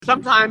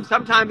Sometimes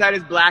I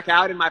just black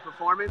out in my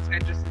performance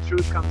and just the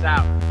truth comes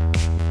out.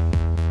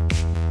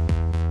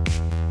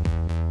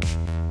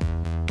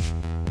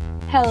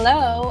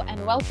 Hello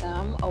and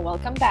welcome or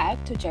welcome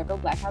back to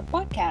Japril Blackout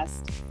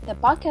Podcast, the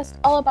podcast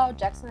all about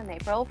Jackson and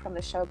April from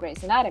the show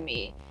Grey's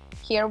Anatomy.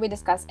 Here we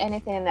discuss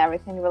anything and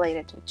everything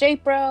related to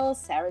Japril,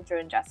 Sarah Drew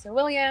and Justin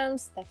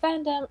Williams, the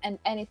fandom, and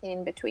anything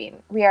in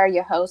between. We are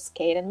your hosts,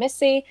 Kate and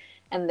Missy,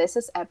 and this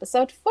is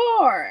episode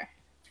 4.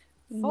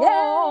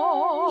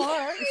 You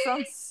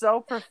sound so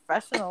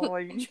professional.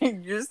 You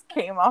just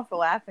came off a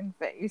laughing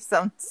fit. You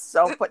sound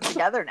so put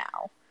together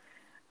now.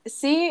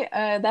 See,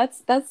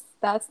 that's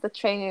the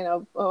training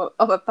of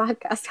a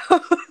podcast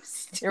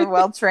host. You're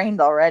well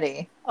trained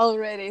already.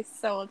 Already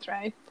so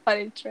trained,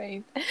 potty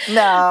trained.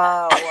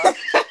 No.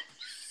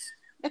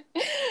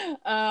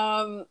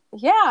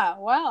 Yeah,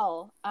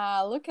 well,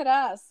 look at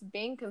us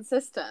being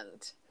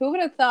consistent. Who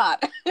would have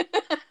thought?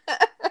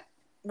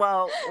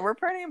 Well, we're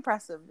pretty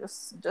impressive.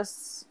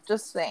 Just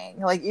saying.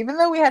 Like, even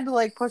though we had to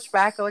like push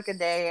back like a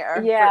day, or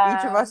for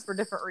each of us for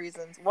different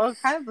reasons. Well,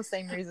 kind of the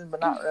same reason, but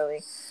not really.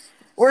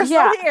 We're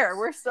still here.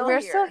 We're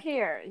still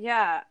here.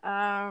 Yeah.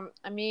 I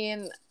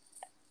mean,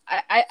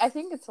 I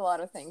think it's a lot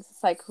of things.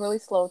 It's like really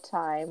slow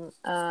time.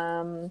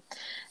 And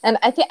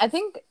I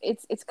think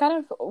it's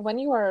kind of, when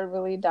you are a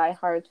really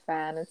diehard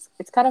fan,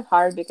 it's kind of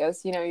hard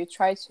because, you know, you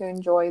try to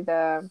enjoy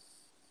the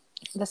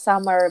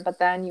summer, but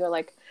then you're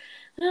like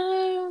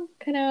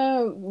kind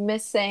of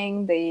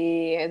missing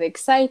the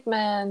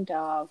excitement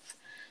of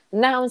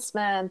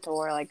announcement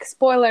or like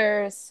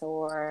spoilers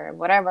or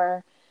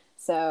whatever.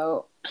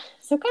 So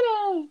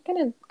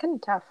kind of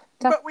tough.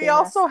 But we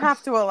also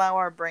have to allow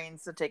our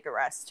brains to take a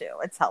rest too.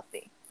 It's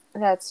healthy.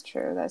 That's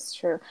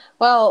true.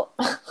 Well,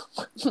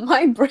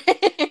 my brain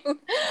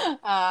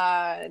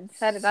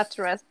decided not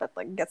to rest, but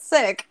like get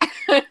sick.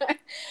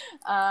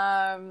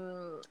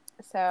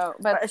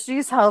 But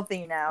she's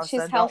healthy now.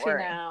 She's so healthy don't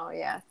worry. now.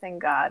 Yeah,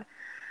 thank God.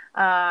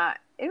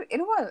 It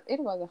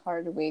was a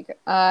hard week.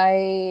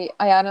 I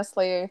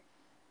honestly,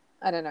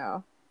 I don't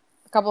know.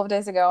 A couple of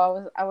days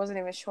ago, I wasn't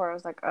even sure. I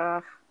was like,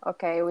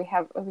 okay, we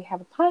have a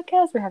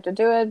podcast, we have to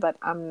do it, but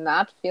I'm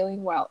not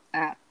feeling well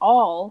at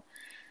all.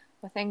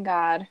 But thank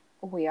God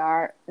we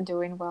are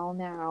doing well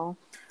now.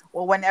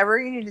 Well, whenever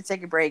you need to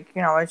take a break, you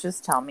can always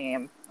just tell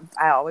me.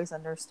 I always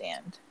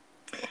understand.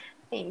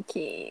 Thank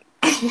you.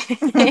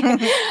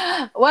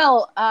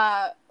 Well,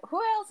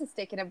 who else is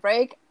taking a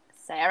break?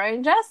 Sarah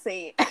and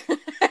Jesse.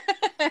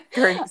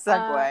 Great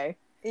segue.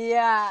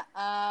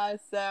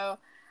 So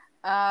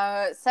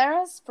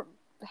Sarah's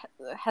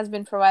has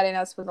been providing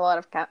us with a lot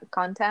of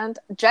content.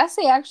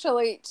 Jesse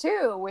actually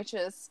too, which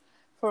is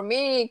for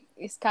me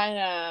is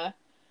kind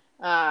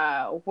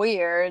of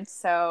weird.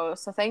 So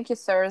thank you,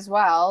 sir, as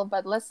well.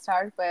 But let's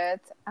start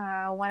with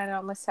one and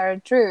only Sarah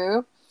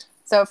Drew.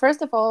 So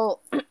first of all,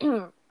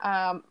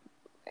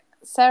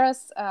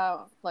 Sarah's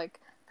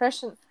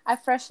I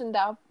freshened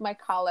up my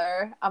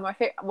color.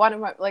 One of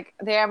my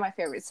they are my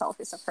favorite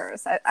selfies of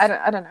hers. I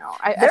don't know.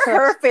 They're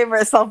her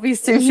favorite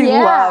selfies too. She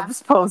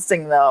loves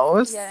posting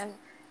those.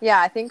 Yeah.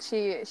 I think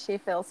she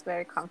feels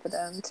very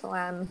confident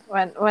when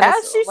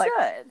as she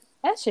should.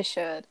 As she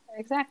should,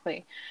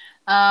 exactly.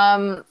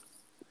 Yeah.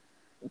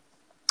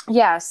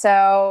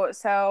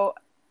 So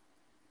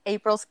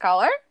April's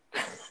color.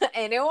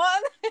 Anyone?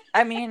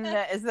 I mean,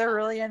 is there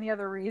really any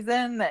other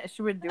reason that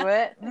she would do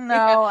it?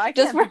 No, I can't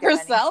just for think of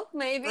herself,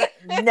 maybe.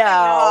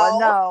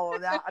 No,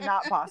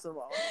 not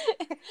possible.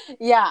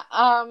 Yeah.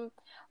 I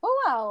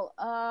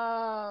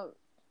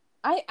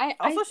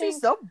also, think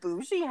she's so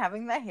bougie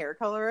having the hair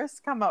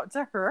colorist come out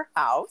to her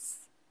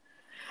house.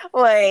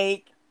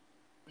 Like,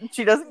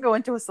 she doesn't go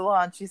into a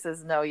salon. She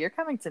says, "No, you're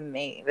coming to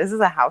me. This is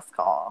a house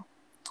call."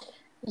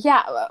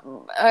 Yeah,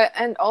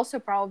 and also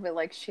probably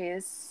like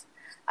she's.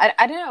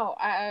 I don't know.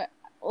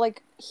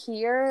 Like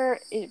here,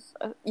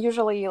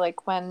 usually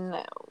like when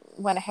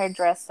a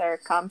hairdresser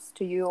comes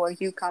to you or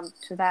you come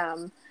to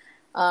them,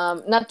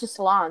 not to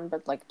salon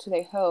but like to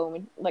their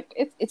home, like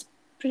it's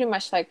pretty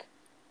much like,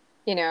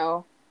 you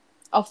know,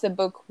 off the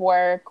book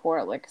work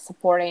or like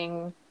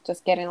supporting,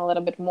 just getting a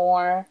little bit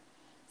more.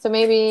 So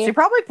maybe she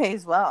probably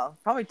pays well.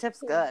 Probably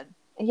tips good.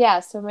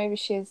 Yeah, so maybe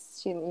she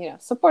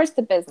supports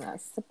the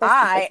business.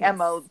 I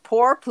am a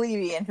poor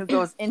plebeian who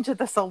goes into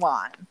the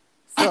salon.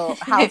 So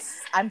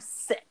I'm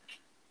sick.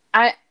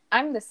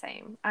 I'm the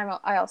same.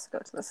 I also go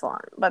to the salon,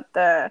 but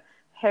the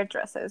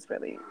hairdresser is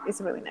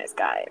a really nice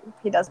guy.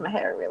 He does my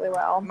hair really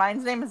well.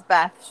 Mine's name is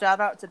Beth. Shout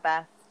out to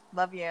Beth.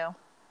 Love you.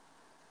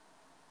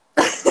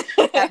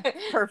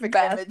 Perfect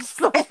image.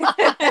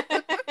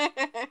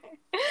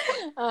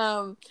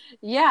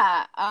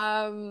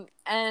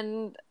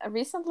 And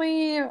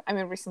recently,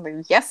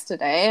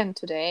 yesterday and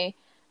today,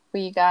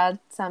 we got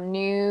some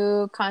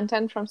new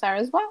content from Sarah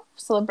as well,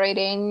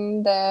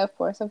 celebrating the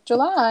 4th of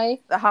July.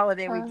 The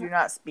holiday we do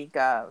not speak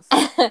of.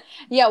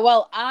 Yeah,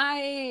 well,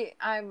 I'm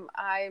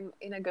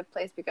in a good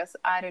place because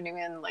I don't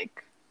even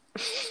like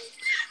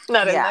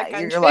Not in Yeah, that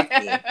country. you're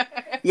lucky.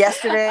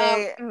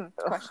 Yesterday, the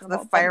questionable,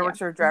 but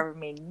fireworks were driving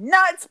me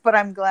nuts, but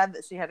I'm glad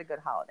that she had a good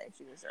holiday.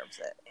 She deserves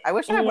it. I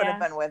wish I would have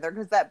been with her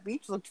because that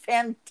beach looked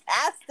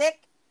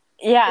fantastic.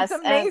 Yes, it's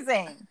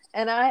amazing.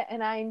 And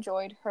I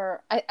enjoyed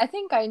her. I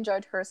think I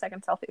enjoyed her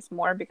second selfies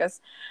more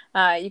because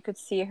you could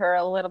see her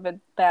a little bit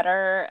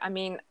better. I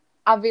mean,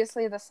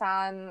 obviously the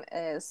sun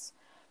is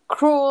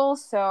cruel,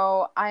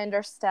 so I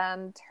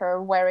understand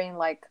her wearing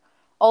like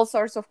all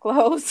sorts of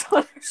clothes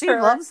on She her.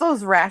 loves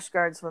those rash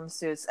guard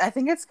swimsuits. I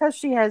think it's because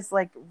she has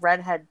like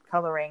redhead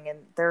coloring and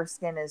their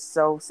skin is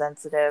so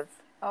sensitive.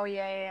 Oh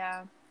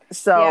yeah.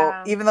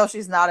 So even though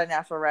she's not a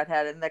natural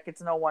redhead, and like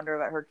it's no wonder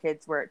that her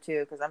kids wear it too,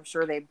 because I'm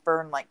sure they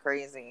burn like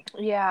crazy.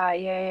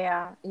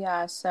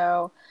 Yeah.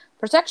 So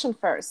protection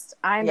first.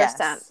 I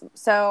understand. Yes.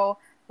 So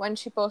when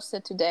she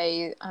posted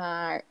today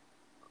a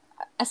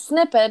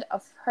snippet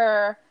of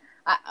her,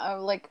 I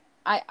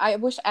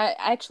wish I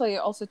actually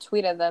also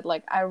tweeted that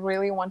like I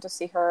really want to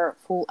see her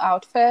full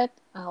outfit.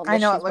 I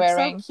know, she's it looks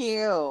wearing.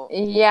 so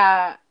cute.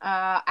 Yeah.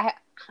 I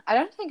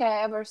don't think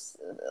I've ever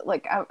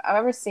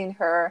seen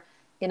her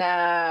in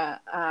a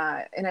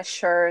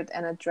shirt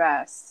and a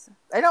dress.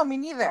 I know, me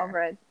neither.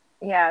 Over it.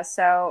 Yeah,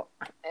 so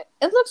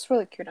it looks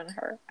really cute on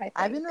her, I think.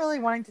 I've been really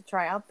wanting to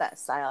try out that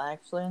style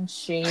actually, and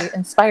she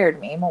inspired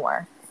me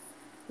more.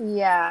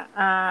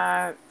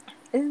 Yeah,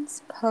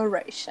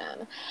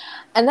 inspiration.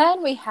 And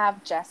then we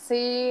have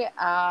Jesse.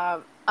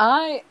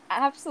 I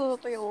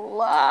absolutely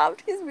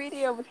loved his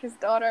video with his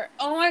daughter.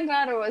 Oh my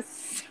god, it was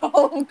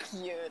so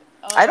cute.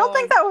 I don't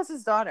think that was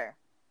his daughter.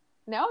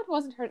 No, it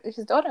wasn't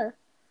his daughter.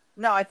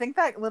 No, I think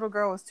that little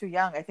girl was too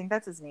young. I think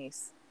that's his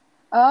niece.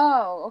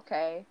 Oh,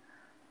 okay.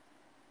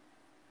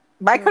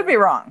 But I could be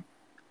wrong.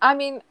 I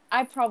mean,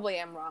 I probably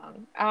am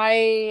wrong.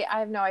 I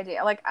have no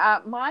idea. Like,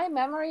 my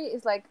memory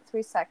is like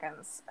 3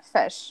 seconds.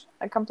 Fish,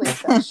 a complete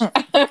fish.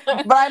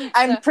 But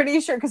I'm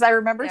pretty sure because I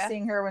remember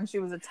seeing her when she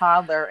was a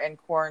toddler in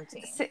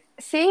quarantine.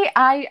 See,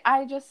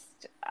 I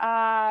just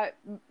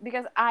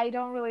because I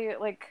don't really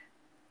like.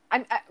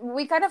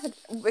 We kind of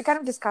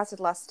discussed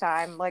it last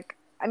time. Like,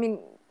 I mean,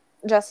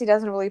 Jesse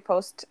doesn't really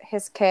post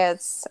his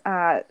kids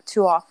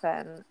too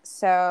often.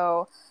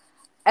 So,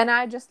 and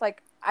I just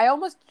like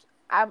I'm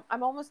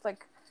almost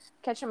like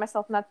catching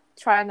myself not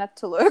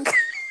to look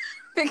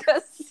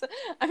because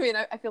I mean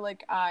I feel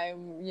like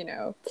I'm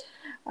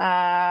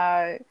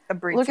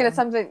looking at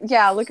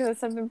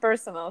something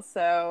personal.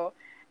 So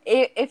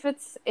if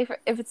it's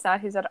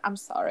not his, I'm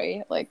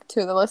sorry, like,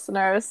 to the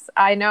listeners.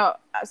 I know.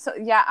 So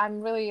yeah,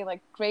 I'm really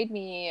like, grade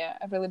me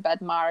a really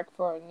bad mark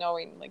for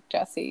knowing like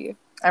Jesse.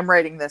 I'm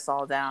writing this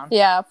all down.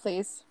 Yeah,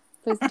 please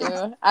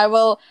do. I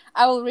will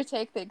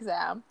retake the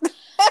exam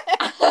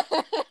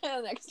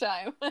next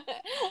time.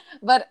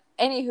 But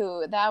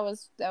anywho, that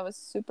was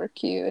super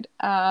cute.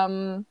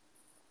 And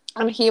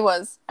he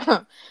was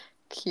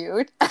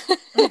cute.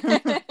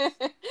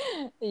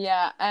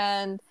 Yeah,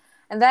 and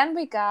then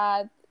we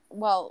got,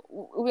 well,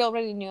 we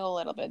already knew a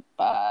little bit,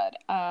 but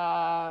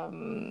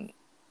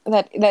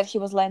that he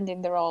was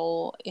landing the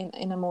role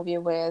in a movie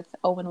with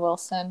Owen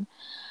Wilson.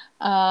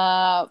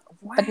 But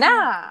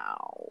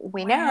now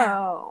we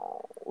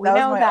know.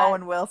 That was my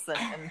Owen Wilson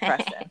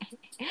impression.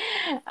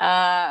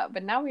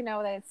 But now we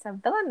know that it's a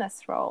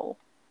villainous role.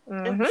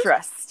 Mm-hmm.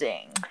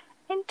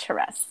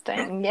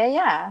 Interesting.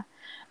 Yeah.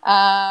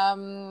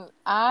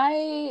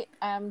 I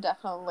am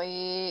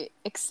definitely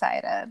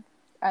excited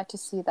to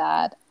see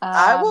that.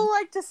 I will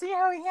like to see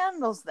how he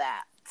handles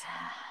that.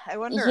 I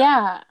wonder.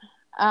 Yeah.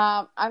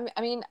 I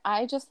mean,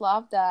 I just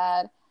love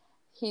that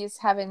he's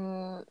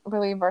having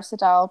really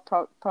versatile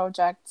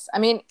projects. I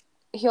mean,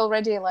 he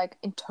already like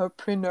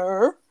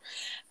entrepreneur,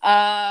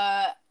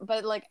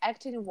 but like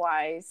acting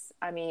wise,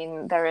 I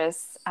mean, there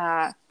is.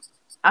 I'm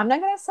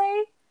not gonna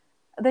say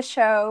the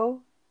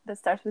show that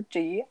starts with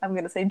G. I'm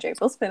gonna say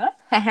japril spin-off.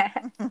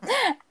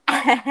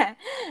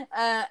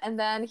 And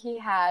then he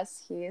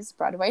has his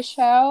Broadway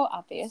show,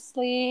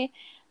 obviously.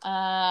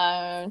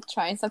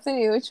 Trying something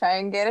new,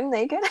 trying getting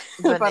naked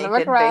in front of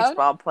a crowd.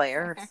 Baseball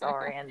player, so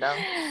random.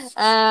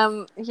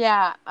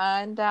 Yeah,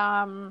 and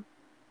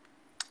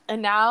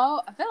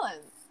now a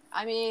villain.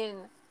 I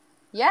mean,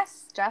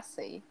 yes,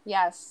 Jesse.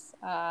 Yes,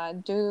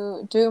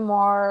 do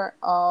more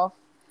of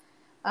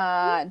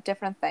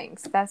different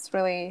things. That's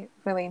really,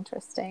 really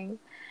interesting.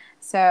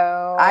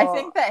 So I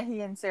think that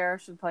he and Sarah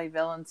should play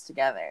villains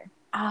together.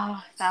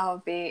 Oh, that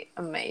would be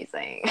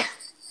amazing.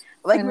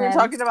 Like, we were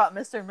talking about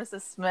Mr. and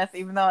Mrs. Smith,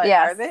 even though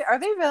are they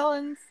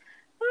villains?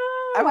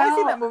 I've only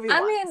seen that movie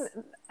once.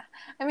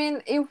 I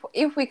mean,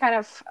 if we kind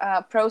of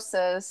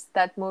process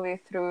that movie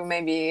through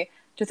maybe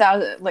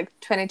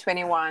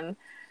 2021,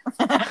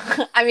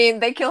 I mean,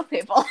 they kill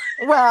people.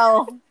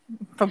 Well,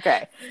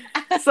 okay.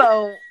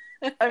 So,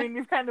 I mean,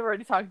 you've kind of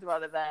already talked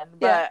about it then,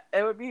 but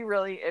it'd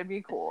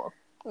be cool.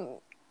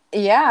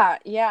 Yeah,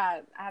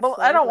 absolutely. Well,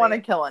 I don't want to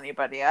kill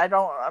anybody.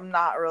 I'm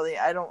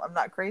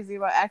not crazy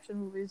about action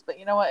movies, but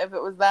you know what? If it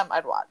was them,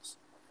 I'd watch.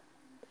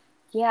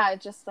 Yeah,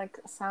 just like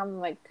some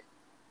like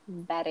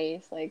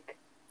baddies, like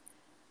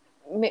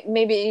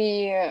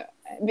maybe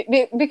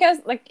because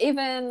like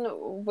even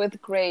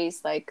with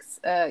Grace, like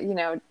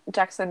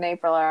Jackson and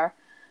April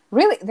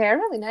they're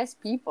really nice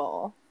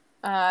people.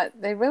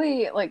 They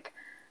really like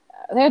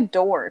they're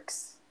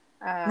dorks.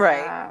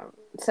 Right.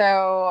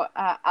 So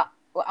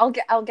I'll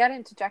get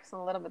into Jackson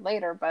a little bit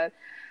later, but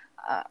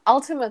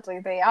ultimately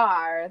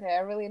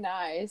they're really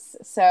nice.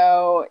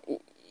 So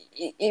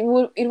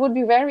it would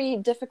be very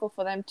difficult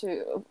for them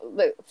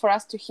for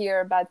us to hear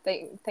a bad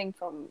thing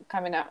from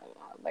coming out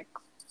like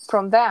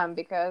from them,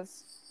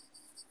 because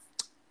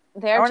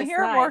they're I want to just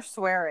hear nice. more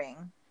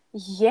swearing.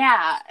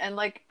 Yeah, and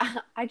like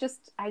I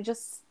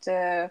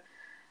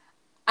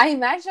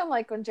imagine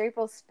like on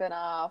Japril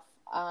spinoff,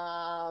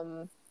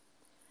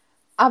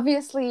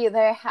 obviously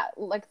there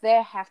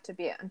have to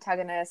be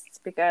antagonists,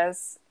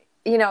 because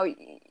you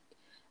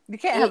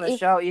can't have a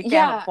show. You can't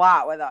have a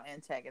plot without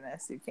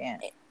antagonists. You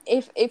can't.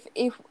 If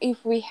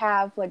we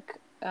have like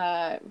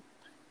them,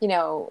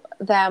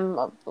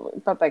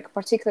 but like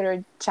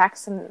particular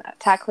Jackson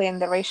tackling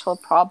the racial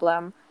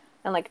problem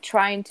and like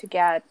trying to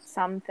get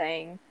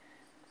something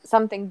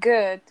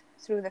good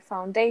through the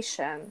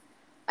foundation,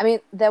 I mean,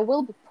 there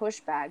will be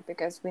pushback,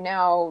 because we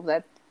know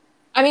that,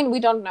 I mean,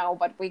 we don't know,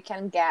 but we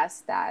can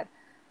guess that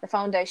the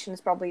foundation is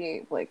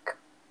probably like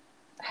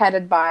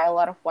headed by a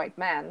lot of white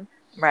men.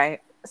 Right.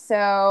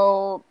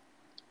 So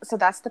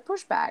that's the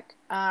pushback.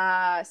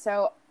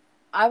 So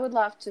I would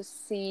love to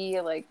see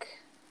like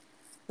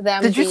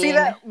them. Did you see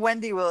that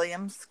Wendy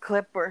Williams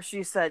clip where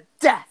she said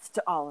 "death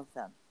to all of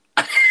them"?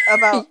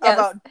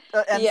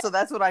 So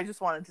that's what I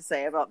just wanted to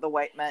say about the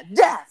white men.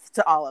 Death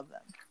to all of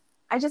them.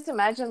 I just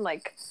imagine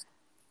like,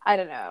 I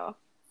don't know,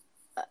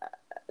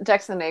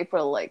 Jackson and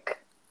April like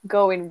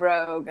going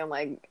rogue and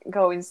like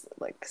going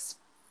like,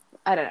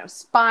 I don't know,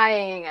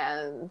 spying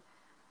and,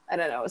 I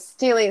don't know,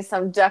 stealing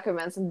some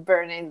documents and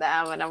burning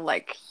them, and I'm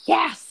like,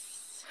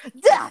 yes,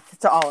 death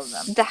to all of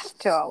them. Death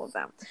to all of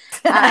them.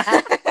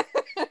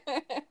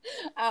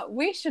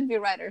 We should be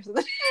writers.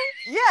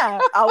 Yeah,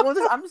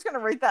 I'm just gonna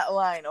write that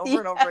line over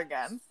and over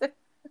again.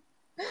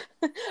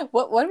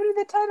 What would be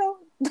the title?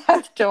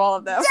 Death to all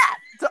of them.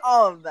 Death to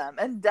all of them,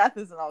 and death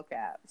is in all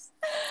caps.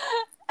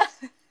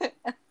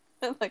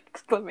 Like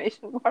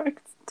exclamation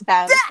marks.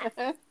 Death.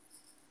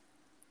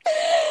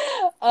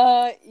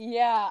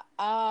 Yeah.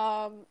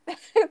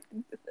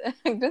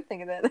 Good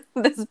thing that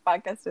this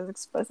podcast is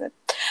explicit.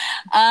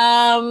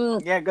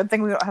 Yeah, good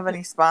thing we don't have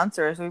any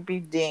sponsors. We'd be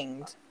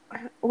dinged.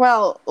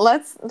 Well,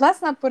 let's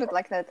not put it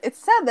like that. It's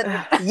sad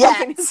that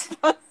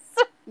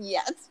Yes.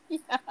 Yeah.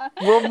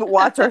 We'll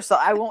watch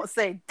ourselves. I won't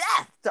say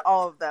death to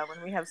all of them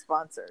when we have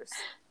sponsors.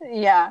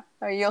 Yeah.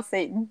 Or you'll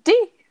say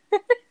D.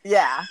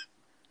 Yeah.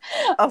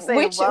 I'll say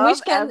which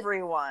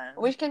everyone.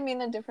 Which can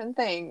mean a different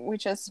thing,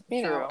 which is,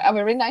 a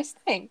very nice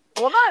thing.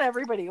 Well, not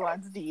everybody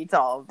wants D to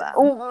all of them.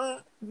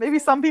 Maybe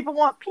some people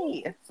want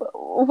P.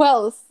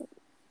 Well,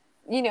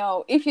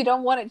 if you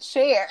don't want it,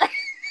 share.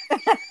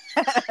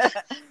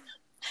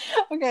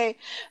 Okay.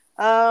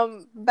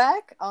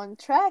 Back on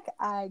track,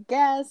 I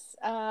guess.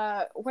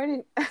 Where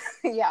did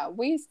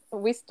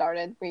we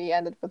started, we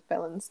ended with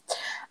villains.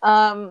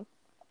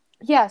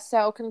 Yeah,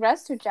 so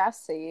congrats to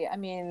Jessie. I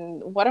mean,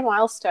 what a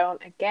milestone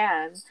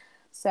again.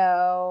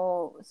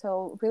 So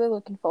really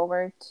looking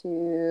forward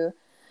to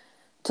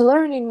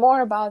learning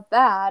more about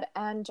that,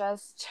 and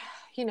just,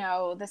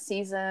 the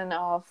season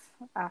of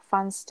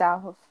fun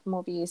stuff of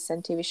movies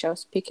and TV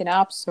shows picking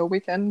up, so we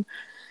can,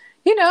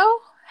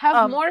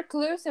 have more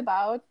clues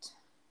about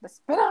the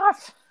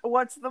spin-off.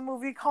 What's the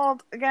movie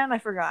called again? I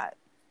forgot.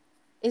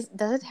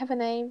 Does it have a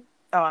name?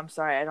 Oh, I'm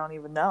sorry. I don't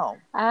even know.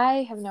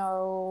 I have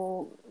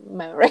no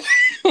memory.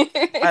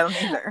 I don't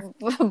either.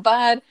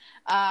 But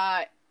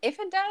if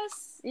it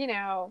does,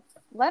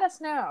 let us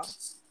know.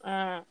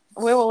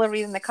 We will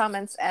read in the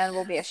comments and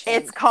we'll be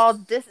ashamed. It's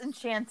called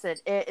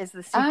Disenchanted. It is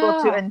the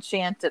sequel to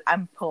Enchanted.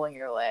 I'm pulling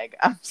your leg.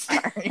 I'm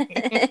sorry.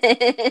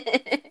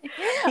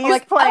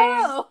 He's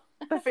playing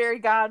the fairy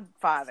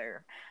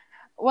godfather.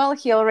 Well,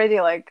 he already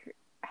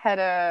had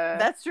a...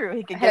 That's true.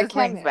 He can get his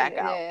wings back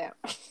out. Yeah.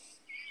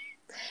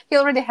 He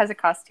already has a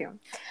costume.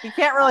 He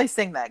can't really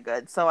sing that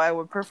good, so I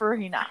would prefer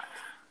he not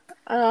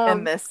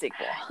in this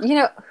sequel.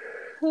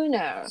 Who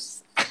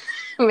knows?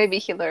 Maybe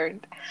he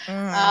learned.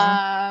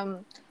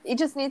 He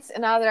just needs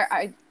another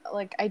IG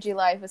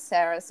Live with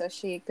Sarah, so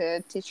she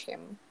could teach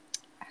him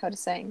how to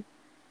sing.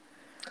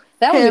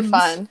 That would be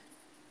fun.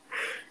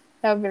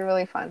 That would be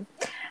really fun.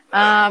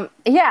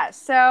 Yeah,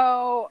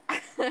 so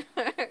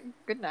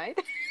good night.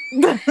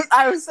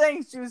 I was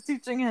saying she was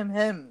teaching him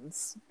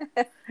hymns,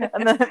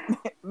 and then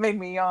it made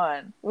me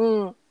yawn.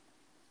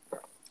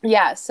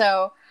 Yeah,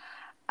 so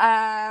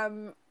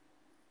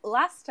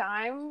last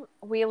time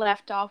we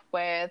left off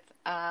with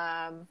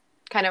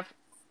kind of,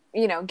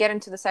 get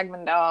into the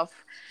segment of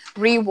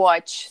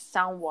rewatch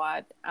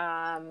somewhat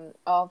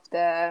of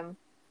the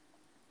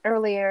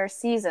earlier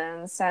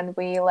seasons, and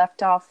we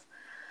left off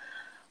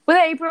with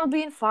April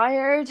being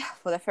fired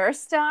for the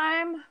first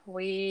time.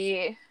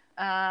 We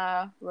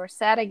we're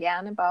sad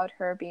again about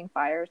her being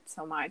fired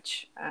so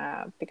much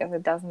because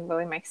it doesn't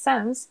really make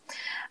sense.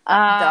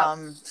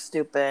 Dumb,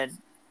 stupid,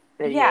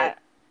 idiot Yeah.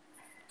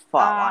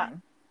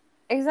 plotline.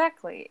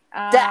 Exactly.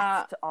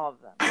 Death to all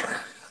of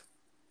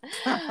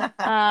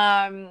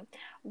them.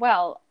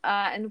 Well,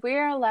 and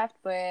we're left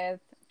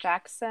with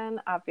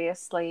Jackson,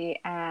 obviously,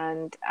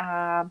 and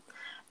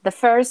the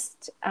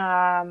first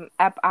after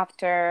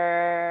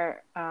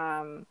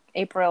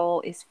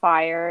April is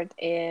fired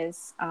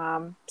is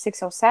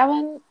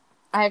 607.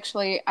 I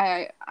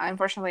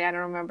unfortunately I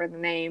don't remember the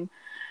name.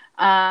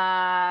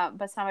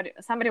 But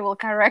somebody will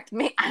correct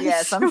me.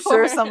 Yes, I'm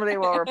sure somebody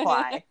will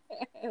reply.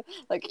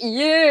 Like,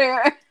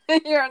 you're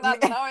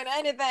not knowing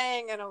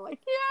anything, and I'm like,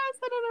 yes,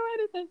 I don't know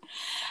anything.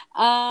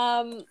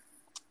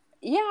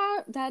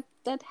 Yeah,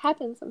 that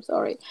happens. I'm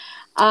sorry.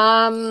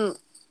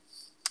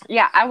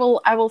 Yeah, I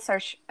will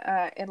search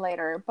it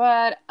later,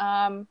 but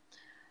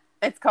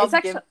it's called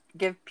actually...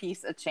 give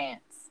Peace a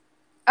Chance.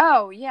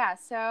 Oh yeah,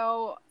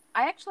 so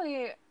I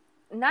actually,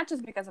 not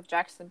just because of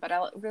Jackson, but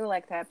I really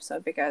like the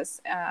episode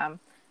because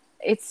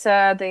it's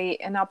the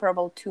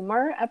inoperable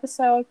tumor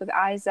episode with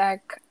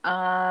Isaac.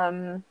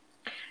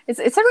 It's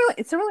a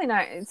really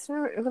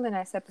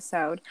nice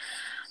episode.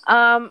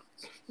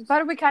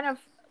 But we kind of,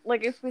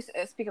 like, if we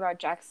speak about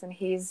Jackson,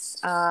 he's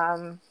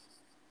kind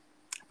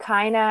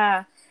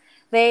of,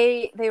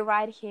 they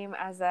write him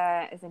as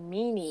a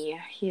meanie.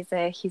 He's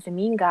a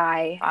mean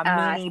guy. A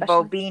meanie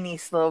bobini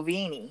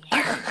Sloveni.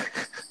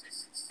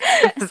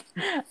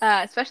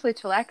 Especially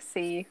to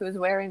Lexi, who's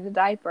wearing the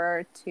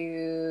diaper to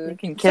you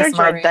can kiss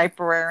surgery. my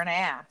diaper wearing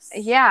ass.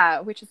 Yeah,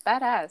 which is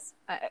badass.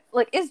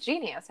 Like, it's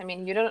genius. I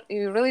mean,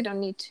 you really don't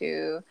need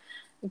to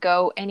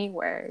go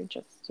anywhere.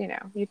 Just,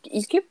 you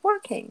keep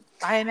working.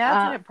 I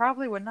imagine it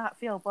probably would not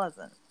feel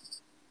pleasant.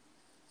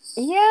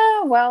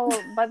 Yeah, well,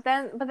 but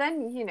then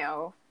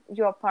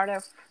you're part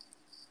of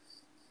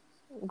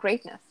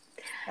greatness.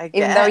 I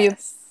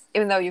guess.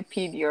 Even though you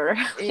peed your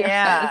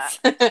pants.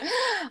 But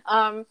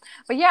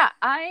yeah,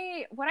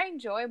 what I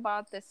enjoy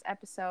about this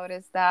episode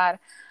is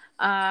that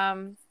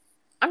I'm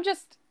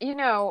just,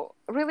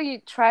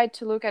 really try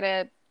to look at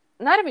it,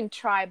 not even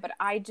try, but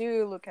I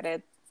do look at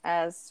it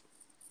as,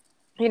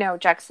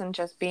 Jackson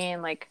just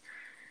being like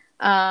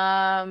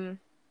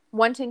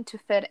wanting to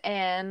fit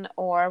in,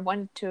 or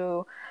wanting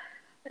to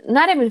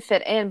not even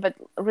fit in, but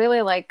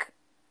really like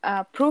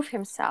prove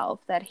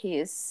himself that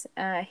he's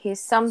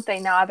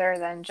something other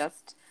than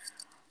just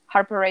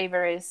Harper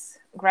Avery's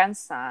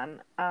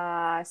grandson,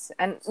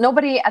 and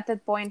nobody at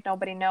that point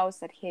knows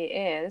that he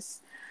is,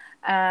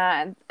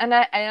 and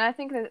I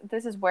think that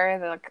this is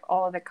where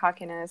all of the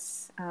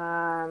cockiness,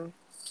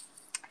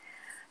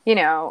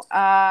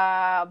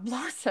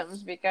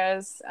 blossoms,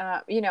 because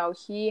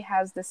he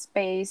has the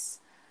space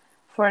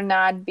for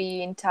not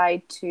being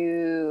tied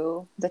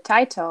to the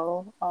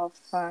title of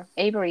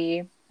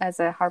Avery as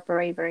a Harper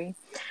Avery.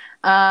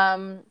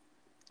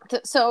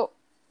 So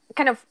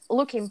kind of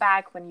looking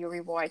back when you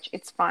rewatch,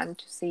 it's fun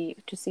to see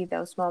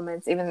those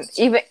moments, even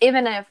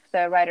if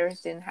the writers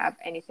didn't have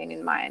anything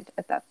in mind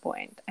at that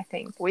point. I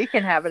think we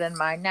can have it in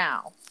mind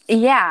now.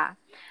 Yeah.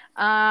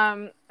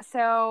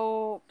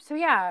 So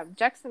yeah,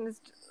 Jackson is.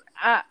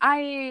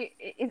 I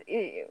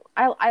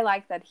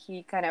like that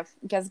he kind of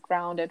gets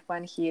grounded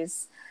when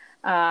his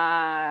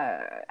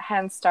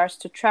hand starts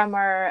to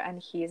tremor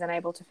and he's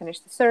unable to finish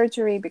the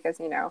surgery because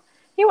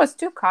he was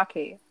too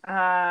cocky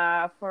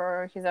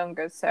for his own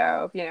good.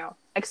 So,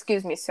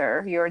 excuse me,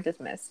 sir, you're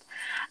dismissed.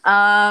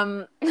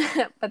 But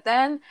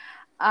then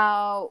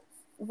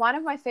one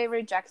of my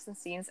favorite Jackson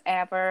scenes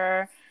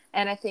ever,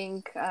 and I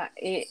think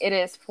it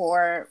is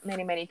for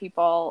many, many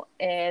people,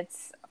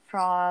 it's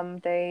from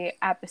the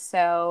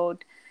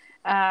episode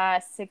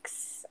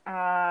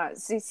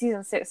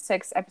season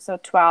 6,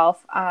 episode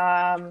 12,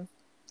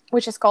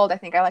 which is called, I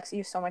think, I Like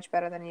You So Much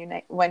Better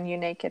Than When You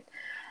Naked.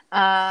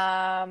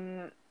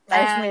 I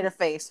just made a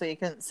face so you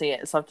couldn't see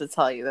it, so I have to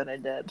tell you that I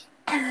did.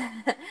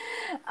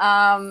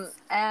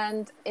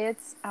 And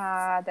it's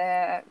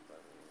the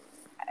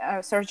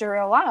Surgery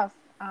of Love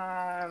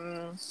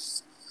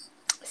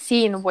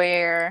scene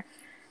where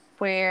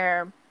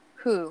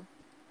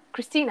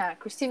Christina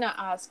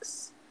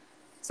asks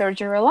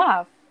Surgery of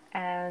Love,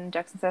 and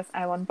Jackson says,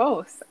 I want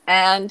both.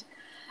 And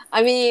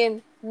I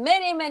mean,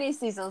 many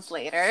seasons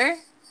later,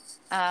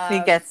 he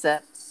gets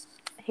it.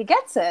 He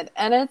gets it,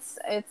 and it's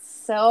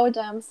so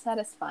damn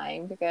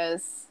satisfying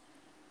because,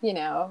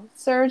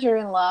 surgery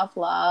and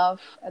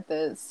love at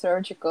the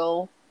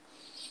surgical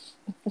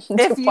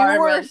If department. you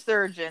were a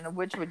surgeon,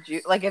 which would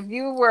you like? If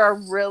you were a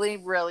really,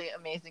 really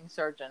amazing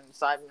surgeon,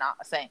 so I'm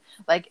not saying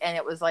and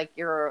it was like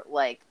your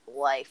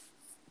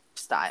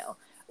lifestyle,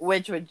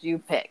 which would you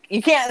pick?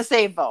 You can't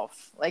say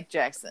both, like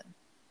Jackson.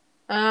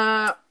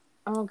 Oh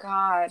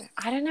God,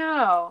 I don't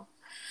know.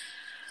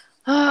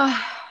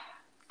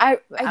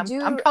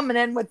 I'm coming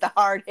in with the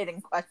hard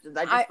hitting questions.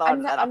 I just thought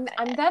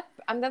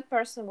I'm that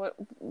person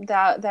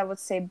that would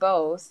say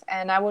both,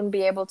 and I wouldn't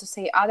be able to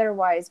say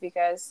otherwise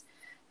because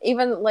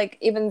even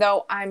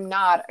though I'm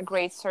not a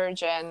great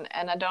surgeon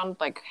and I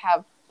don't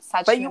have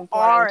such But an you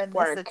are important in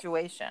work. this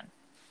situation.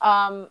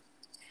 Um,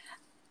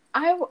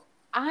 I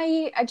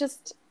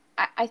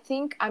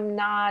think I'm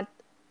not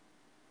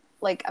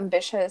like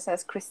ambitious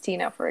as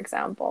Christina, for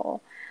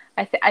example.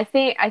 I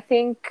think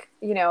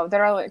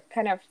there are like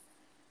kind of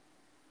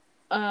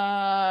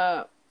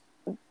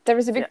there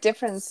is a big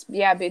difference,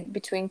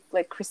 between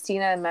like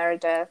Christina and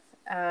Meredith,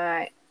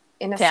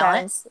 in a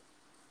Talent? sense.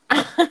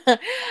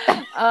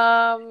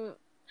 um,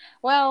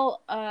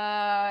 well,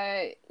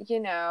 I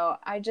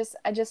just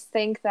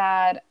think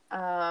that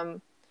I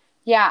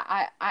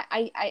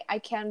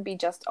can be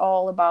just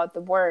all about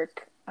the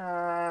work.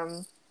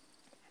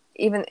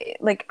 Even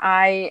like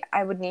I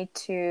would need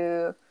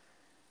to,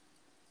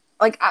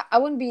 like, I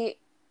wouldn't be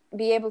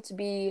able to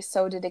be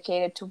so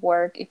dedicated to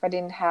work if I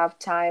didn't have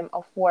time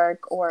of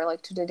work, or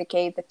like to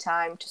dedicate the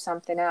time to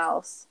something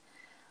else.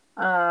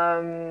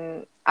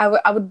 I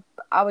would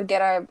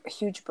get a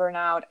huge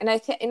burnout, and I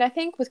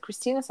think with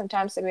Christina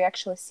sometimes we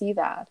actually see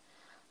that,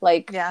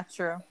 like, Yeah,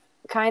 true.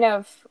 kind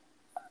of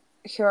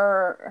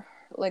her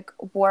like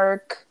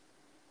work,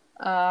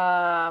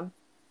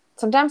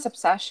 sometimes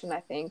obsession,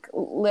 I think,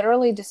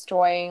 literally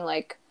destroying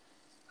like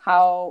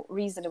how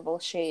reasonable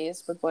she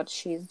is with what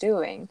she's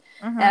doing.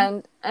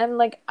 And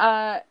like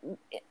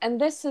and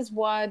this is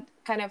what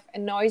kind of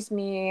annoys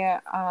me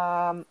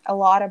a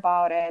lot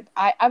about it.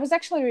 I was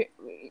actually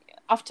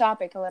off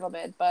topic a little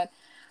bit, but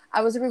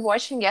I was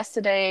rewatching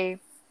yesterday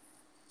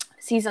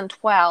season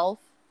 12,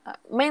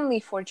 mainly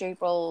for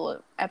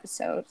japril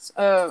episodes.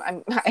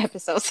 I'm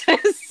episodes.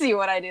 See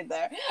what I did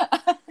there.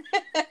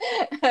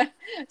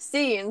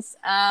 Scenes.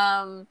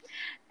 And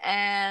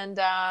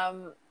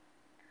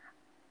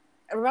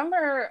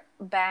remember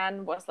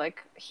Ben was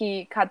like,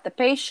 he cut the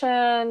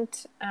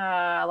patient,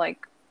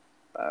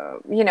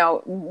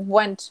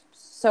 went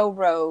so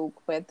rogue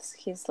with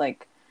his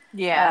like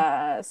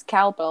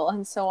scalpel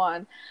and so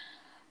on.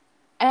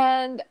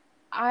 And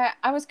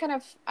I was kind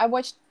of, I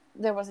watched,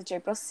 there was a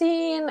japril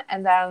scene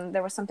and then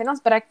there was something else,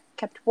 but I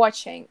kept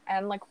watching.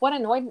 And like what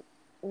annoyed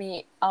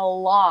me a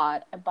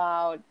lot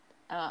about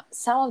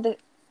some of the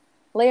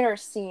later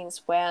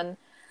scenes when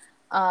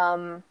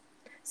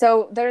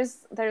so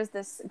there's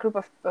this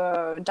group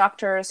of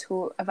doctors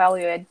who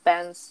evaluate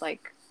Ben's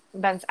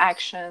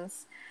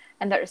actions,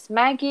 and there's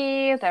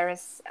Maggie,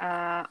 there's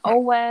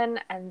Owen,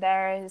 and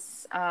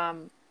there's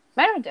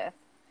Meredith.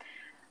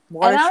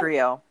 What a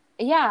trio!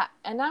 Yeah,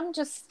 and I'm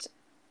just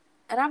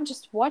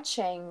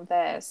watching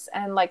this,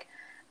 and like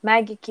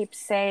Maggie keeps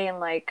saying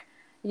like,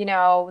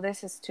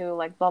 this is to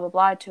like blah blah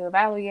blah to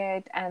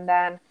evaluate, and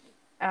then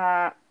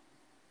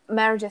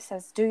Meredith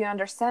says, "Do you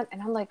understand?"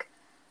 And I'm like,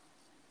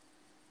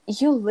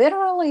 you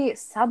literally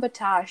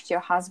sabotaged your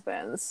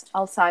husband's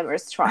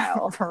Alzheimer's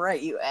trial.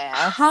 Right, you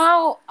ass.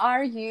 How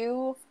are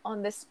you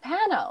on this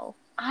panel?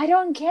 I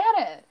don't get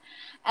it.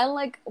 And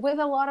like with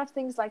a lot of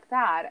things like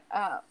that,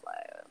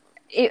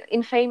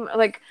 in fame,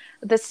 like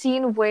the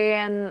scene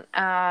when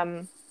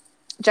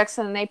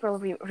Jackson and April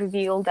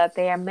revealed that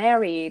they are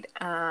married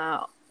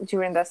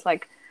during this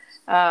like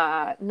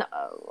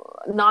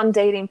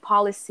non-dating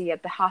policy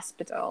at the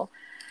hospital,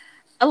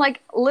 and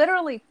like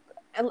literally.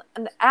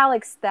 And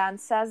Alex then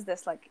says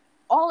this, like,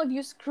 all of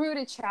you screwed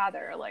each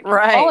other, like,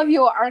 all of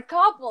you are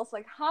couples,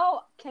 like,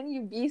 how can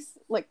you be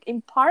like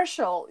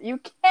impartial? You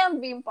can't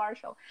be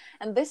impartial.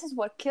 And this is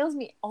what kills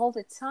me all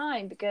the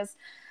time, because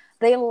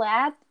they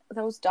let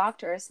those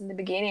doctors in the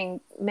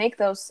beginning make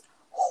those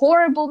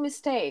horrible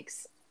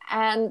mistakes,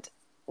 and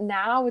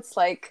now it's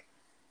like,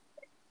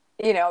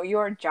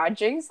 you're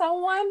judging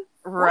someone,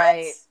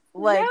 right?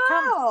 What? Like, no.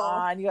 Come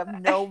on, you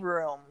have no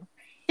room.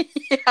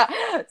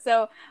 Yeah.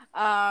 So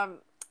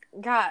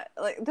God,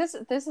 like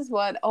this is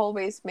what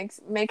always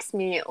makes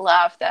me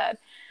laugh, that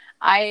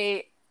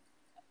I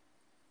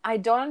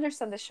don't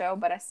understand the show,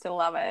 but I still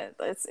love it.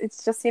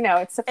 It's just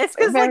it's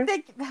because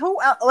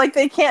like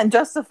they can't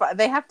justify,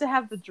 they have to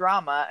have the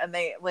drama, and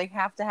they like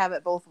have to have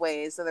it both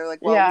ways. So they're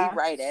like, well, we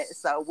write it,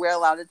 so we're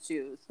allowed to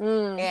choose,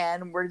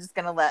 and we're just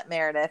gonna let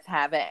Meredith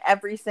have it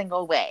every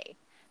single way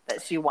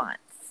that she wants.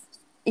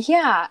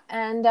 Yeah,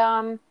 and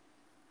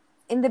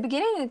in the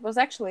beginning, it was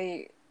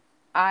actually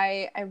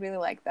I really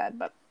liked that,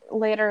 but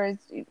later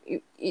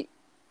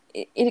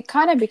it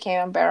kind of became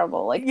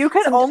unbearable. Like, you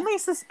could only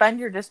suspend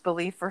your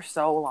disbelief for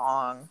so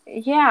long,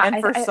 and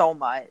for so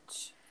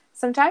much.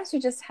 Sometimes you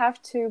just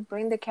have to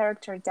bring the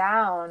character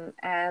down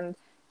and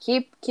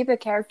keep the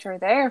character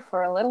there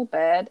for a little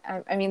bit.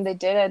 I mean, they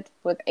did it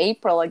with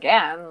April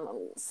again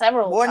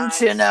several times. Wouldn't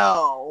you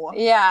know?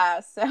 Yeah.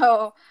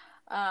 So,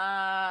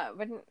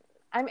 but.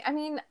 I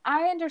mean,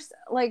 I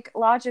understand. Like,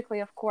 logically,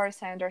 of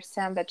course, I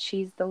understand that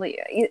she's the lead.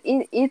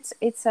 It's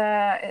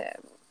a.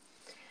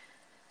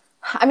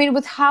 I mean,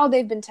 with how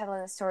they've been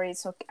telling the story,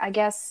 so I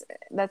guess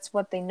that's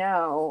what they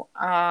know.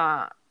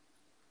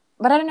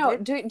 But I don't know.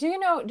 Do you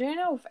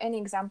know of any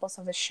examples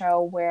of the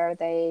show where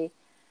they,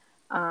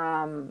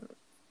 kind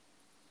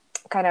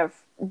of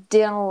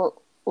didn't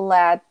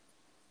let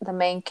the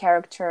main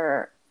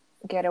character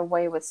get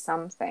away with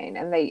something,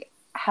 and they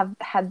have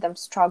had them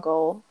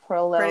struggle for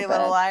a little bit? Pretty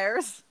Little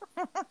Liars.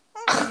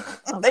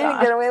 They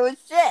didn't get away with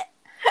shit.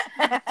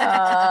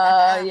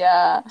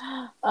 Yeah.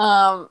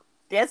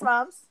 Dance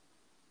Moms.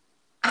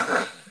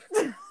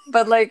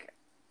 But like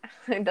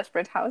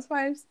Desperate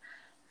Housewives.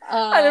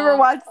 I never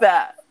watched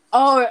that.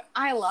 Oh,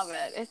 I love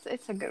it.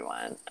 It's a good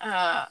one.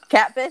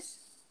 Catfish.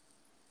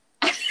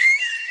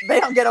 They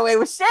don't get away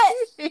with shit.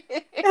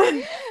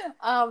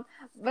 But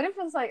if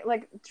it's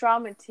like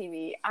drama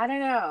TV, I don't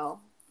know.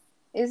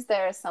 Is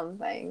there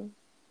something?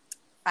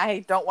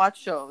 I don't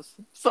watch shows,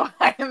 so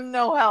I am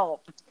no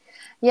help.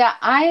 Yeah,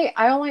 I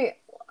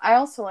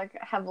also like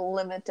have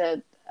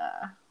limited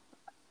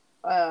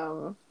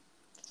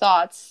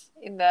thoughts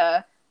in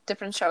the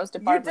different shows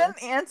department. You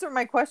didn't answer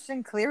my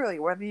question clearly.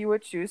 Whether you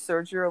would choose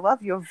surgery or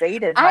love, you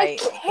evaded my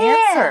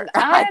answer.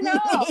 I don't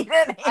know.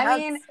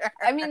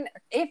 I mean,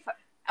 if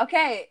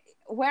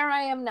where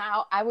I am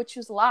now, I would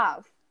choose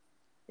love.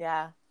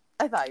 Yeah,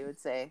 I thought you would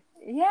say.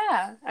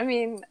 Yeah, I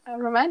mean,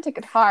 romantic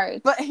at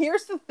heart. But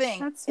here's the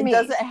thing: That's it me.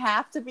 doesn't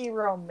have to be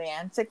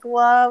romantic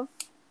love.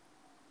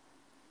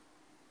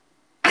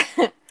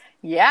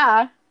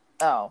 Yeah.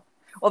 Oh,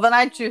 well, then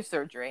I'd choose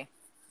surgery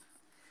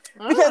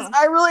because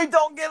I really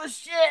don't give a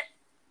shit.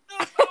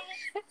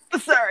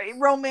 Sorry,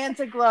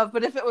 romantic love.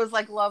 But if it was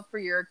like love for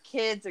your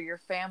kids or your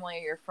family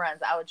or your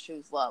friends, I would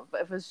choose love.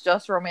 But if it's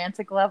just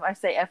romantic love, I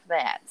say F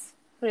that.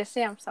 What do you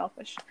say? I'm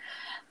selfish.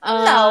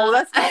 No,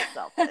 that's not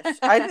selfish.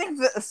 I think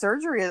the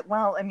surgery is,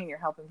 well, I mean, you're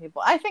helping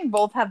people. I think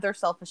both have their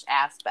selfish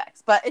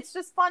aspects, but it's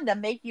just fun to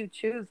make you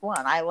choose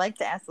one. I like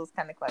to ask those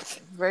kind of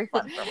questions. It's very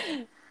fun for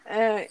me.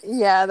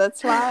 Yeah,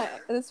 that's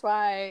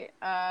why.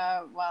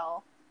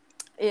 Well,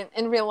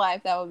 in real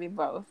life, that would be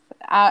both.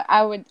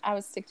 I would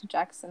stick to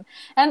Jackson,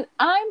 and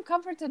I'm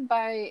comforted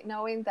by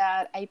knowing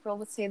that April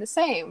would say the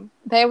same.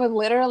 They would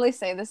literally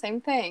say the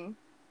same thing.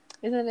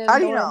 Isn't it adorable? How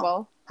do you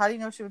know? How do you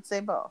know she would say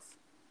both?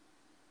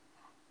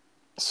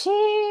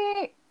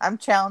 I'm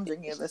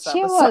challenging you this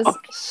episode.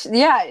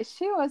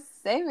 She was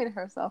saving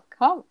herself.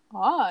 Come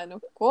on,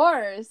 of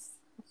course.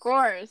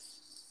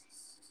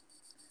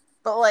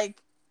 But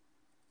like,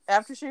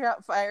 after she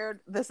got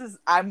fired,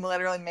 I'm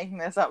literally making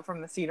this up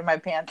from the seat of my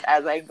pants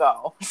as I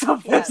go. So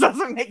if this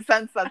doesn't make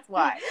sense, that's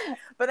why.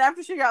 But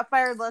after she got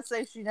fired, let's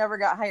say she never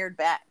got hired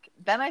back,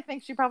 then I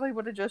think she probably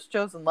would have just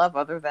chosen love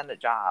other than a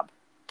job.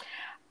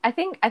 I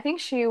think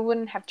she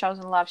wouldn't have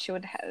chosen love. She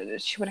would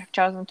have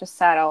chosen to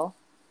settle.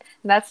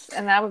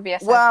 And that would be a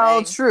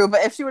sad thing. True,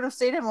 but if she would have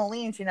stayed in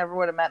Moline, she never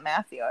would have met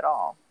Matthew at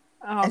all.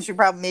 Oh, And she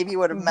probably maybe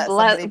would have met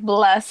somebody.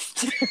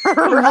 Blessed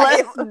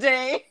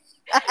day.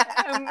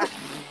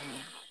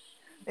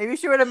 Maybe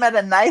she would have met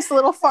a nice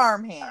little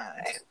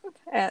farmhand.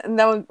 And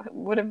that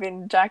would have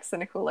been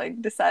Jackson who like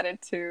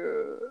decided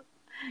to,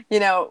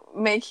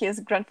 make his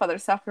grandfather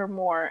suffer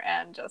more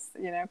and just,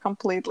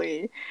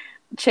 completely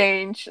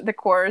change the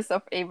course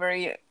of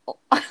Avery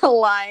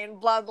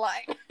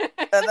bloodline.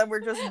 And then we're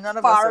just none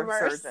of us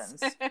are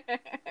surgeons.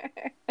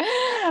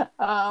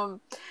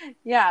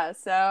 Yeah,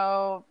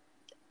 so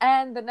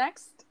and the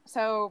next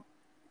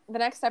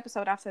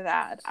episode after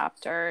that,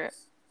 after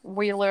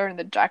we learn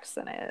that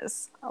Jackson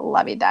is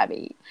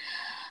lovey-dovey,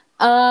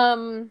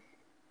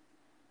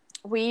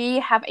 we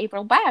have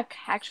April back.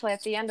 Actually,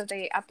 at the end of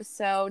the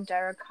episode,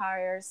 Derek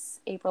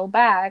hires April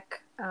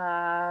back.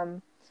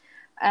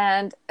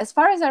 And as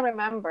far as I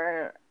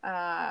remember,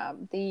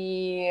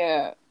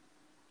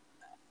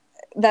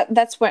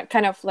 that's what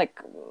kind of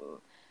like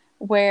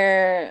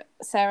where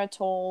Sarah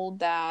told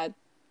that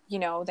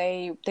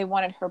they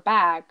wanted her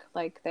back,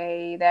 like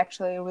they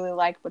actually really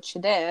liked what she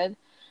did,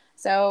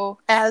 so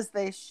as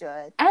they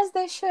should.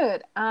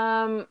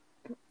 But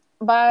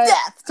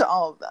death to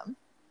all of them.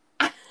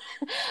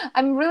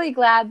 I'm really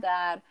glad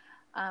that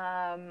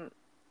I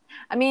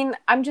mean,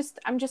 I'm just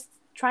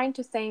trying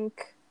to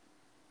think.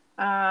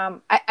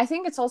 I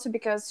think it's also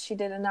because she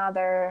did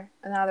another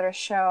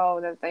show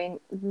that they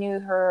knew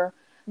her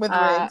with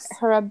Riggs.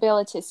 Her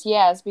abilities.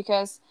 Yes,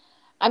 because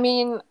I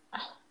mean,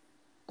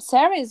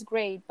 Sarah is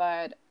great,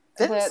 but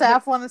didn't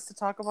Saf want us to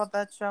talk about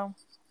that show?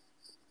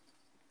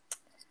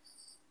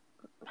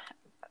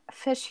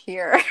 Fish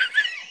here.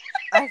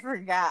 I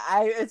forgot.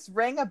 It's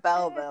rang a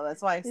bell though.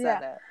 That's why I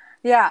said it.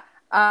 Yeah.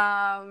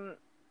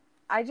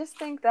 I just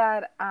think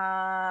that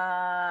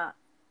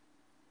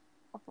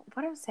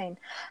what I was saying,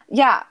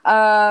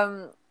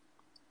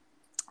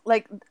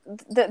 like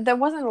there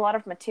wasn't a lot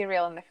of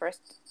material in the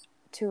first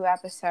 2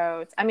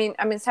 episodes. I mean,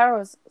 Sarah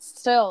was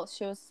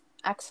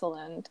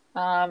excellent.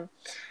 But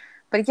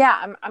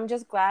yeah, I'm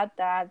just glad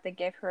that they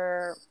gave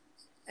her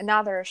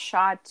another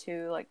shot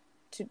to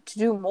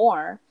do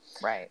more.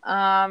 Right.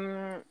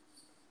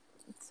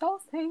 So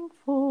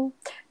thankful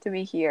to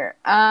be here.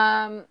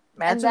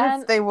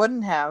 Imagine if they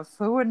wouldn't have.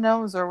 Who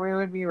knows where we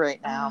would be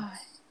right now?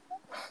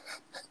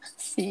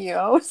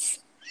 CEOs.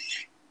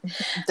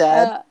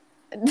 Dead.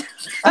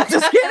 I'm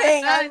just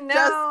kidding. I'm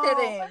just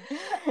kidding.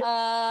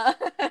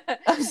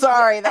 I'm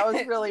sorry. That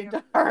was really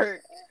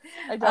dark.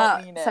 I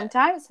don't mean it.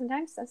 Sometimes,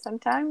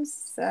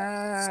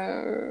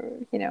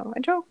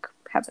 a joke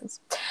happens.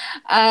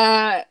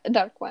 A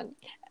dark one.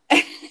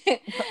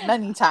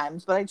 Many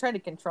times, but I try to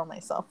control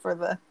myself for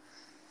the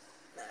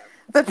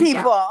The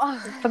people.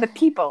 For the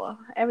people.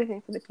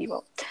 Everything for the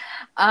people.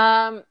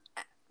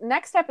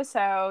 Next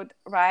episode,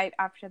 right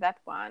after that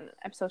one,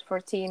 episode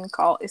 14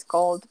 is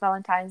called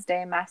Valentine's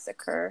Day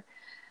Massacre.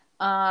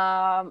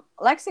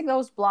 Lexi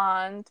goes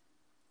blonde.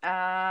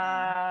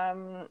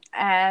 And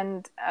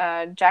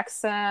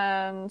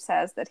Jackson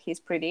says that he's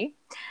pretty.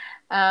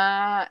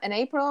 And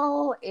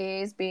April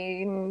is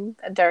being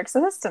Derek's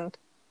assistant.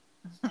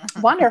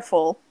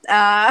 Wonderful.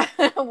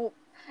 The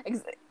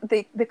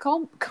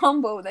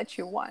combo that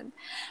you want.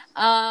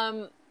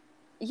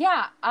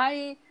 Yeah,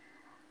 I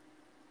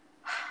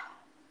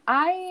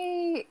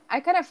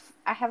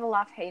have a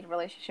love-hate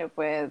relationship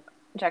with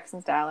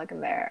Jackson's dialogue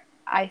in there.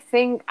 I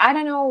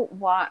don't know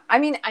why. I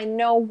mean, I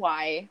know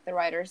why the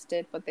writers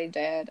did what they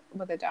did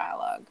with the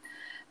dialogue.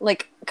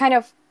 Like, kind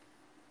of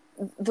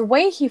the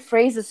way he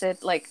phrases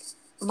it, like,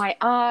 my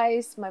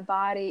eyes, my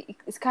body,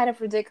 it's kind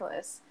of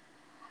ridiculous.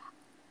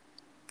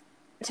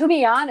 To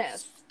be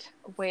honest,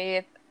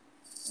 with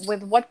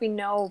what we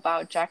know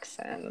about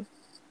Jackson,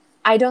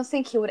 I don't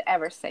think he would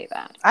ever say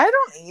that. I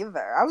don't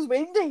either. I was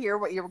waiting to hear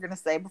what you were going to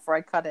say before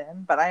I cut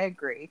in, but I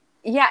agree.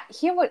 Yeah,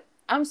 he would.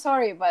 I'm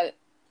sorry, but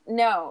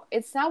no,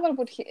 it's not what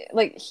would he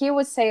like. He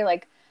would say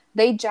like,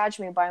 they judge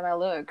me by my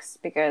looks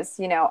because,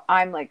 you know,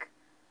 I'm like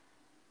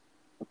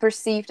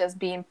perceived as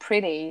being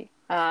pretty.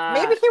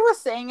 Maybe he was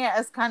saying it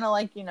as kind of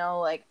like, you know,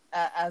 like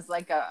as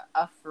like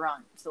a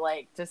front,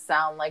 like to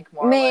sound like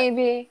more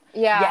maybe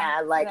like,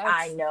 yeah, like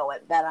I know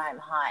it that I'm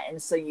hot and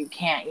so you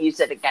can't use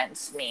it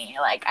against me,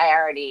 like I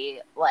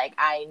already, like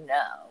I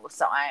know,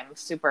 so I'm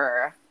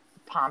super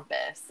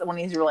pompous when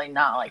he's really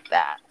not like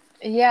that.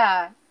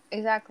 Yeah,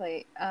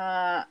 exactly.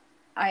 I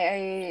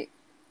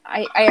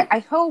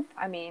hope,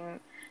 I mean,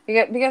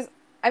 because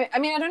I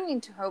mean I don't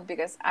need to hope,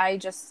 because I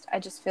just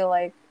feel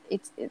like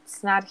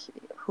it's not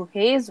who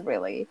he is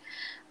really,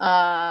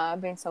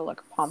 being so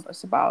like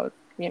pompous about,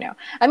 you know.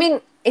 I mean,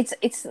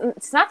 it's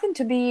nothing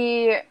to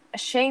be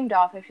ashamed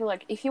of. I feel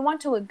like if you want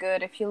to look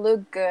good, if you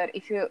look good,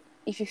 if you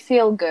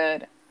feel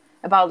good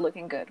about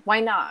looking good, why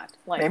not?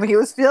 Like, maybe he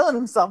was feeling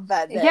himself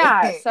that day.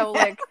 Yeah, so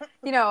like,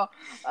 you know,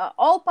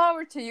 all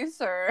power to you,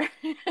 sir.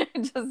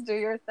 Just do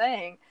your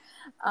thing.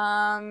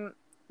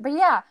 But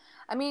yeah,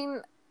 I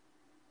mean,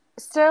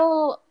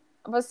 still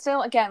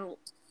again,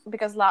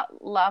 because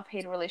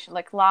love-hate relation,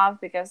 like love,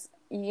 because,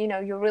 you know,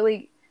 you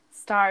really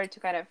start to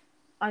kind of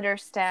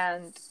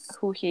understand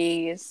who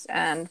he is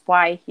and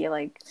why he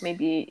like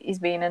maybe is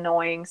being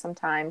annoying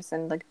sometimes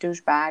and like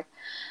douchebag.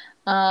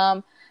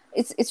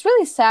 It's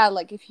really sad,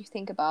 like if you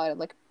think about it,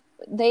 like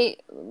they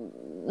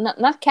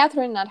not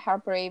Catherine, not her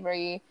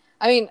bravery.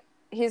 I mean,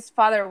 his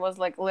father was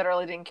like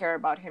literally didn't care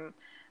about him.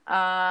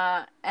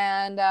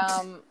 And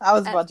I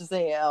was about to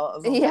say yeah.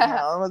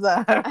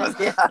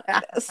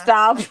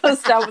 Stop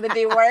with the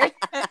D word.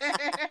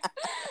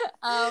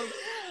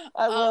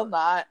 I will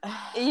not.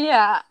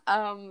 Yeah.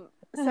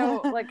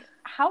 So like,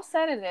 how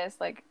sad it is.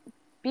 Like,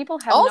 people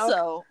have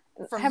also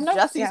from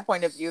Jesse's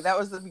point of view, that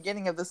was the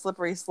beginning of the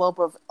slippery slope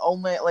of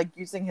only like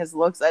using his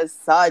looks as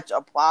such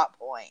a plot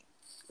point.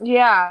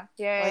 Yeah.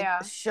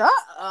 Like, shut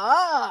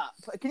up.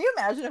 Can you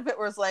imagine if it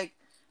was like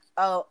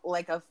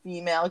a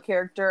female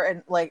character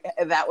and like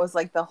that was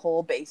like the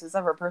whole basis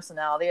of her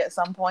personality at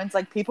some points?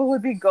 Like, people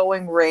would be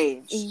going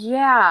rage.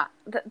 Yeah,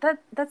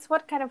 that's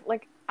what kind of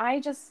like I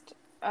just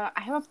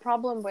I have a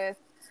problem with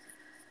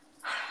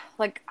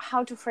like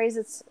how to phrase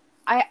it.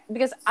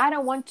 Because I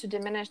don't want to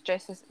diminish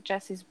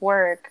Jesse's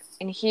work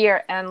in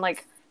here and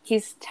like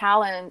his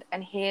talent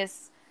and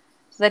his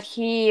that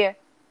he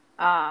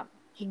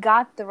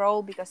got the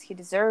role because he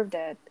deserved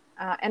it.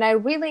 And I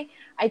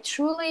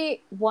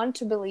truly want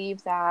to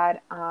believe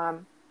that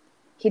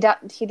he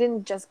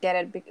didn't just get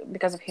it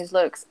because of his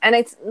looks, and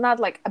it's not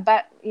like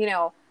about, you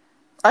know.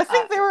 I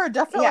think they were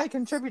definitely a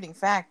contributing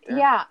factor.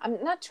 Yeah,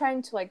 I'm not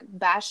trying to like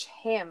bash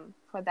him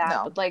for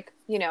that, but like,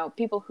 you know,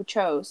 people who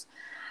chose.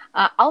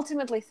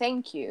 Ultimately,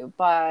 thank you,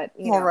 but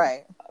you know,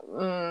 right,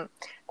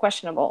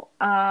 questionable.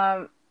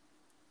 But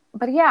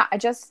yeah, I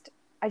just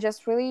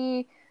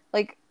really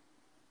like.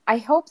 I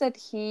hope that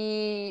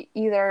he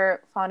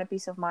either found a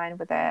peace of mind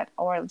with it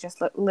or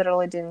just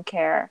literally didn't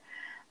care.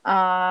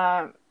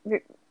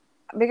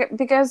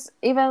 Because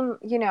even,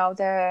 you know,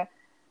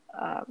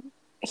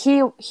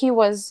 he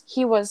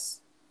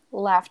was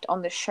left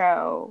on the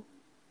show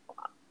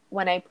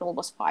when April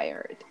was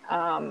fired.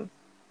 You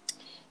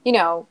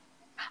know,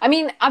 I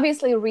mean,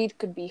 obviously Reed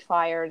could be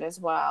fired as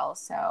well,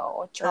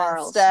 or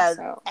Charles. Instead.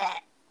 So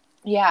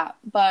yeah,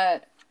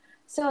 but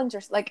still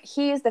interesting. Like,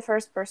 he is the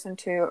first person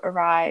to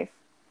arrive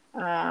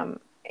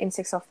in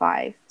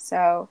 605,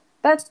 so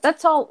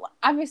that's all.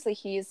 Obviously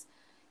he's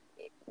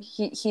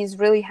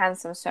really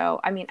handsome,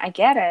 so I mean, I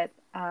get it.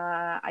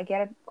 I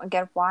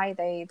get why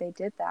they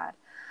did that.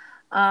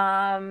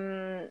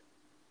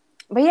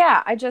 But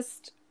yeah, I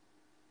just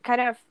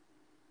kind of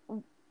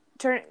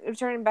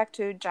returning back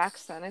to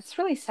Jackson. It's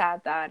really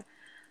sad that,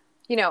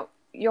 you know,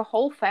 your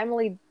whole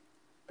family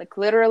like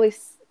literally,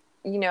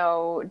 you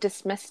know,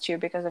 dismissed you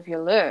because of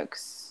your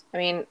looks. I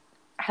mean,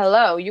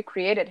 hello, you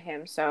created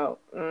him, so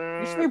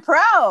you should be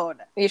proud.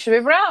 You should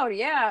be proud.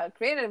 Yeah,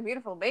 created a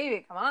beautiful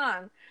baby. Come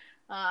on,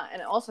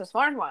 and also a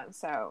smart one.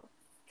 So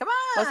Come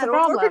what's the on,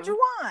 problem? what could you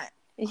want?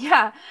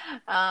 Yeah,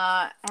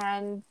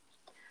 and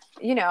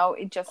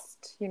it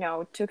just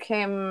took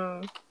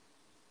him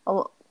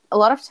a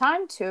lot of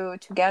time to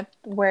get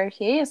where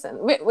he is, and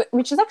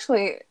which is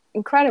actually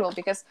incredible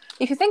because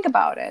if you think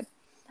about it,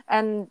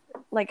 and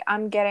like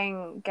I'm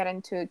getting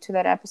to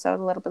that episode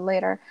a little bit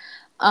later,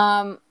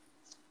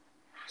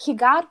 he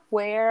got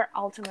where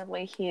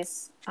ultimately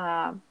his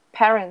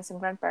parents and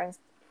grandparents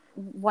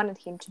wanted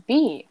him to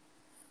be,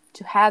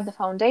 to have the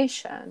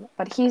foundation,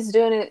 but he's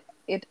doing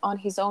it on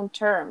his own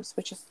terms,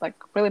 which is like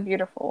really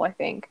beautiful, I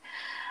think.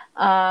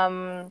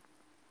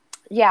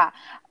 Yeah,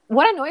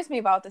 what annoys me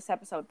about this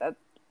episode that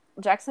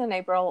Jackson and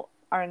April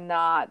are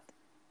not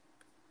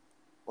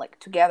like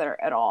together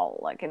at all,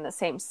 like in the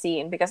same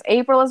scene, because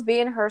April is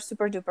being her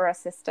super duper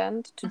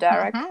assistant to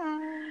Derek.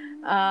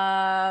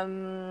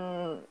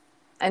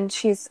 And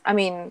she's, I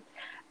mean,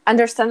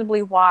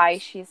 understandably why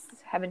she's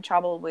having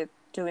trouble with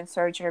doing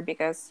surgery,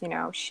 because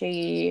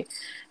she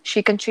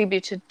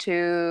contributed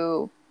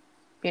to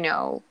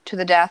to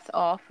the death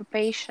of a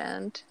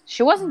patient.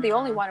 She wasn't the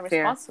only one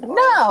responsible.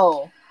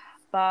 No,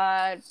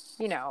 but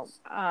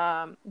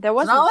there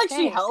was it's not like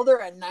she held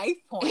her at knife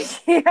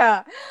point.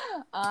 Yeah,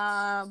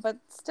 but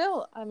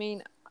still, I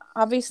mean,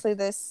 obviously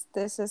this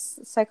is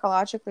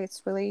psychologically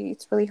it's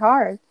really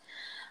hard,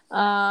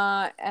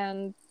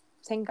 and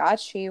thank God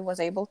she was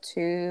able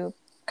to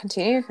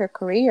continue her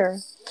career.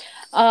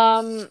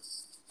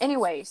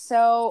 Anyway,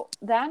 so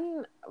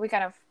then we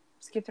kind of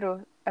skip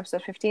through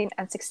episode 15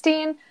 and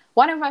 16.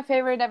 One of my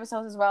favorite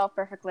episodes as well,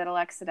 Perfect Little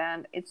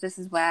Accident. This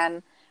is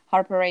when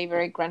Harper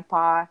Avery,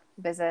 grandpa,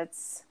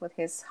 visits with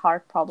his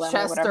heart problem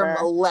or whatever. Chester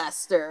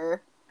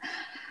molester.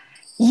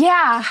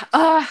 Yeah,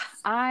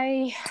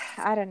 I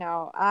don't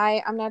know.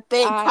 I'm not.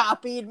 They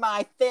copied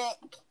my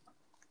fic.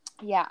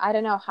 Yeah, I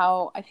don't know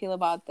how I feel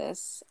about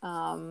this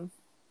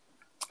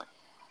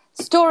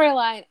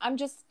storyline. I'm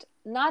just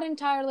not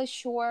entirely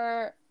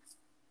sure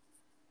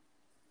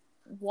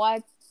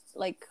what,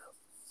 like,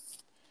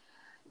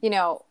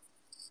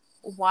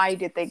 why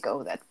did they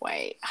go that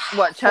way?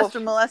 What, Chester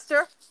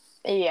molester?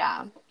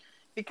 Yeah.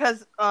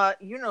 Because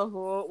you know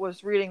who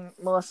was reading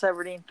Melissa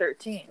Everdeen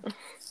 13.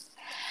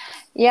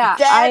 Yeah.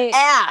 Dead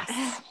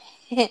ass.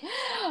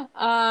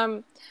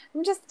 I'm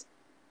just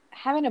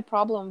having a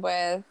problem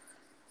with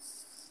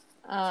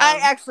I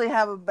actually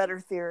have a better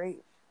theory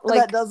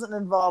that doesn't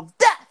involve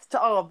death to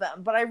all of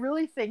them, but I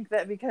really think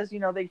that because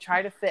they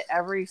try to fit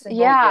every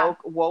single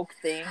woke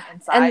thing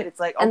inside, it's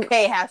like,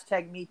 okay,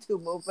 hashtag Me Too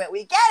movement,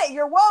 we get it,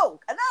 you're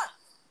woke, enough.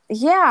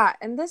 Yeah,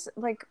 and this,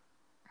 like,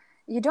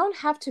 you don't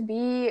have to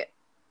be.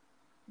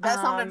 That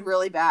sounded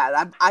really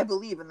bad. I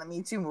believe in the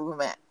Me Too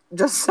movement,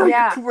 just so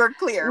we're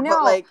clear. No,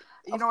 but like,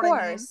 you know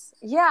what I mean?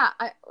 Yeah,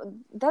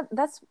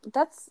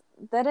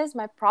 that is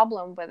my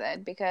problem with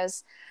it,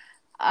 because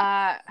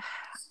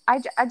I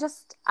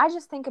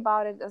just think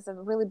about it as a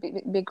really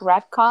big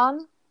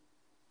retcon.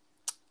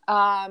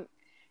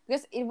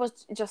 Because it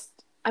was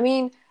just, I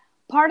mean,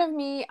 part of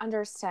me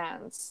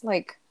understands,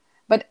 like,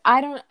 but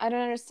I don't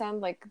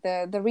understand, like,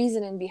 the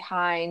reasoning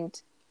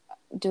behind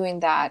doing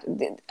that.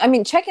 I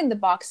mean, checking the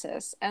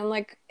boxes, and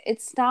like,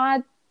 it's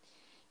not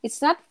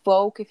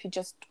woke if you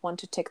just want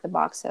to tick the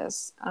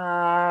boxes.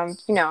 I'm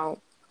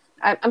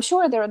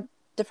sure there are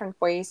different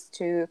ways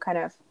to kind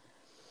of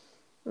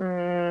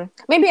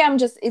maybe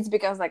it's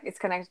because, like, it's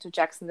connected to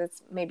Jackson.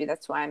 That's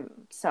why I'm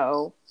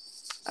so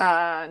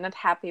not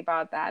happy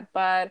about that.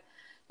 But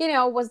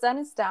what's done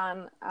is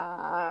done.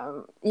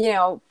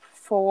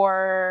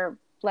 For,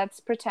 let's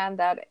pretend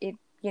that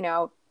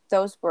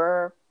those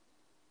were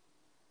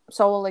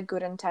solely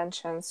good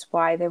intentions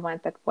why they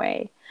went that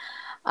way.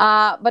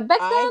 But back then,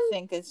 I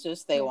think it's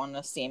just they want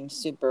to seem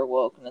super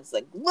woke, and it's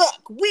like,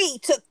 look, we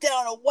took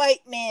down a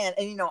white man,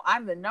 and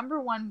I'm the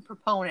 #1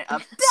 proponent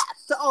of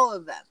death to all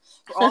of them,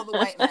 for all the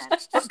white men.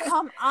 But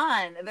come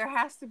on, there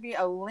has to be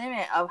a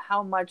limit of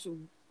how much,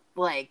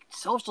 like,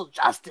 social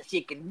justice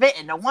you can fit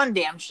into one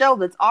damn show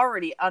that's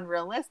already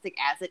unrealistic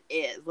as it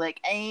is.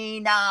 Like,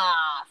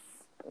 enough.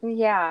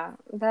 Yeah,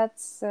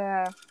 that's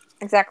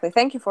exactly.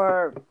 Thank you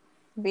for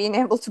being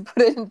able to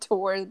put it into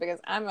words,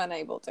 because I'm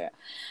unable to.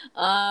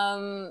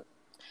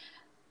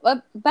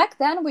 But back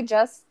then we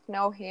just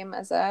know him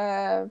as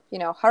a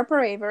Harper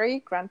Avery,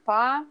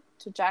 grandpa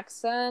to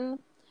Jackson.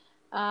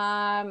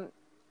 I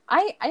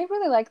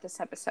really like this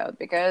episode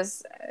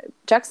because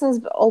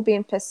Jackson's all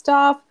being pissed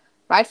off,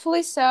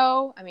 rightfully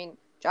so. I mean,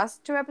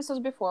 just 2 episodes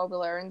before, we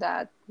learned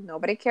that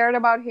nobody cared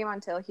about him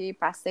until he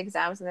passed the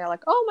exams, and they're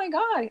like, "Oh my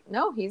god,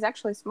 no, he's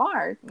actually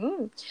smart."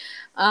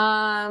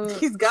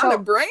 He's got a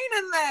brain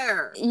in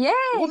there. Yay!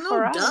 Well,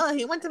 no, duh.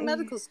 He went to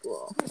medical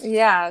school.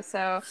 Yeah.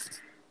 So,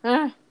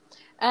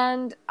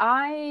 and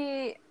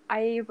I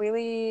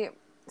really,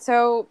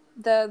 so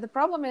the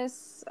problem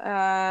is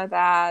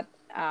that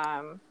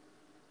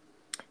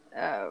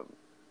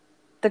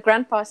the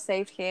grandpa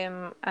saved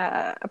him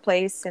a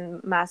place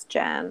in Mass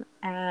Gen,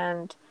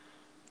 and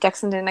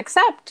Jackson didn't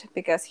accept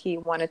because he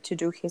wanted to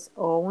do his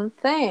own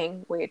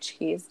thing, which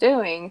he's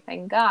doing,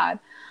 thank God.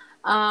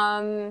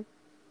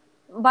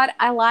 But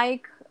I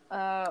like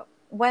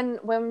when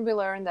we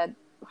learn that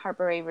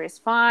Harper Avery is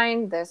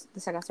fine, the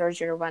second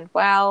surgery went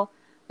well.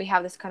 We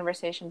have this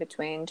conversation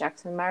between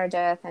Jackson and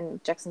Meredith,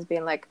 and Jackson's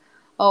being like,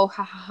 "Oh,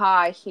 ha ha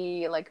ha,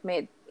 he like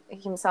made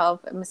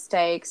himself a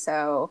mistake,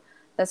 so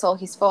that's all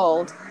his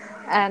fault."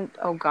 And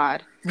oh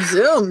God,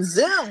 zoom,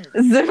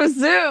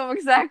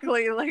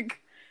 exactly. Like,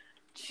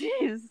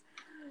 jeez,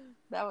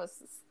 that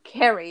was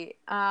scary.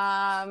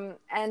 And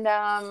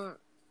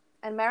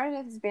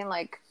Meredith has been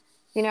like,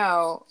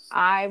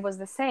 I was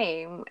the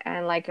same,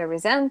 and like I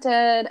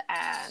resented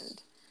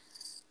and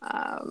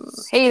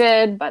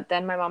hated, but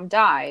then my mom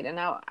died, and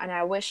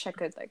I wish I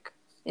could like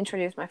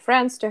introduce my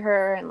friends to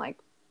her and like,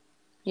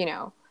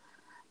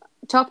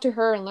 talk to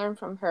her and learn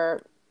from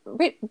her.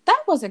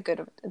 That was a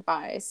good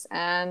advice,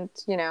 and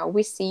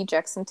we see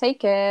Jackson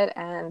take it,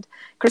 and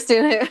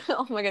Christina.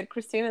 Oh my God,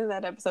 Christina in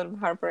that episode of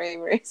Harper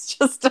Avery is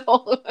just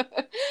all,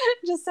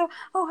 just so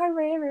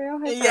Harper Avery,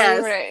 Harper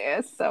Avery.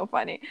 It's so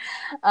funny.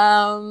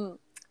 So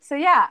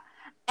yeah,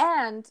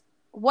 and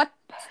what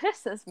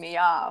pisses me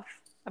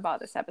off about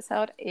this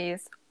episode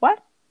is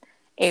what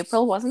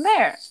April wasn't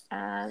there,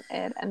 and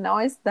it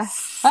annoys the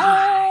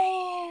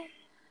hell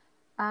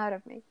out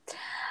of me.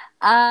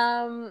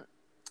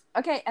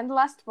 Okay, and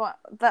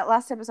that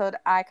last episode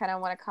I kind of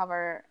want to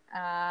cover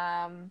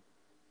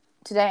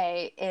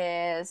today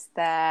is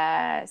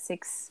the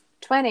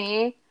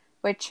 620,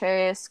 which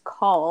is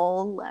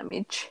called, let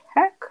me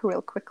check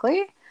real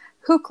quickly,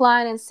 Hook,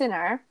 Line, and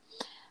Sinner.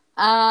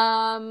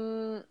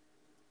 And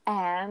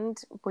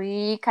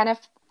we kind of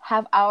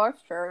have our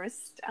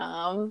first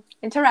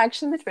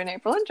interaction between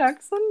April and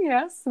Jackson.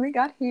 Yes, we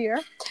got here.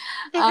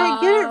 If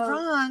I get it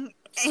wrong,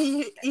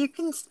 you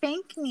can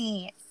spank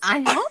me. I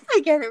hope I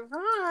get it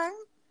wrong.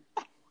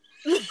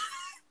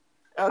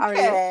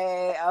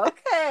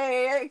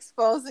 Okay,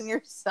 exposing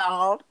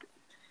yourself.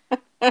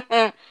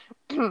 Okay.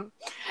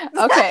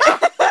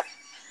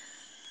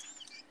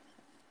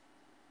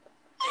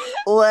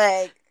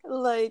 Like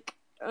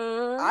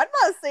I'm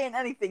not saying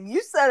anything.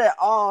 You said it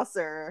all,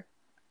 sir.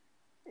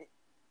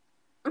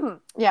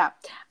 Yeah.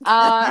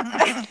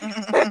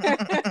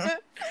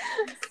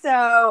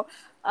 So,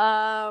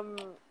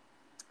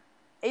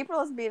 April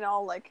has been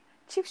all like,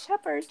 Chief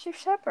Shepherd.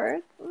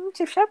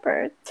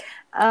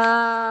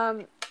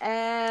 And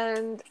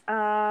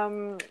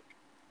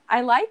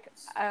I like,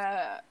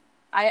 I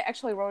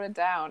actually wrote it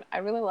down. I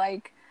really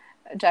like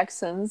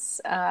Jackson's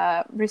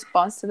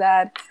response to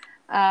that.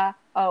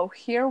 Oh,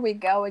 here we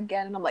go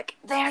again. And I'm like,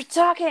 they're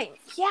talking.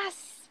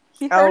 Yes.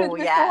 He heard it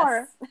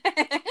before.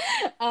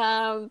 Yes.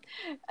 And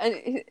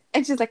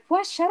she's like,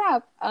 what? Shut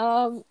up.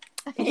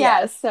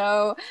 Yeah.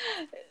 So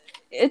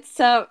it's,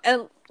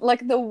 and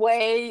like the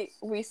way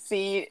we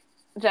see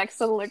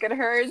Jackson look at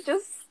her,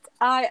 just,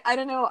 I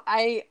don't know.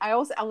 I'm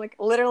like,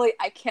 literally,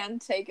 I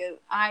can't take it.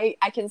 I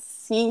can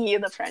see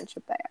the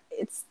friendship there.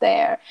 It's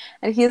there.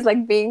 And he's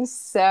like being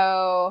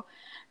such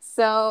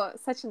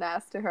an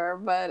ass to her,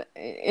 but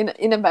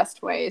in a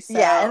best way. So,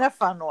 yeah, in a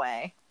fun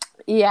way.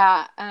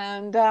 Yeah.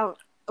 And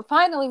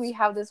finally we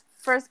have this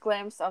first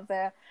glimpse of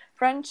the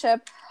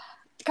friendship.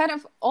 Kind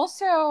of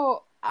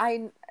also,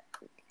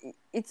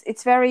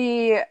 it's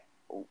very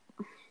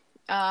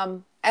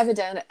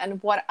evident,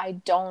 and what I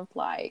don't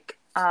like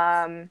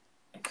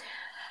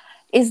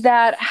is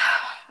that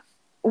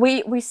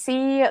we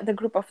see the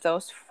group of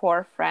those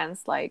four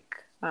friends,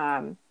 like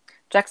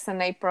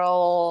Jackson,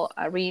 April,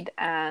 Reed,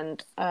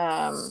 and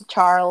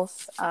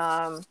Charles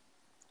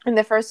in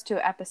the first two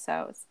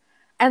episodes,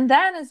 and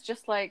then it's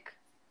just like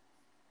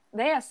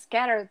they are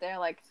scattered. They're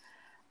like,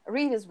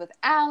 Reed is with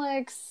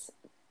Alex,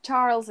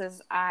 Charles is,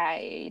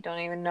 I don't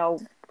even know.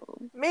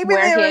 Maybe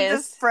they were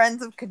just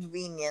friends of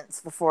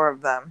convenience, the four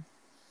of them.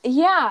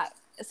 Yeah.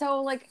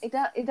 So like it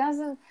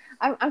doesn't.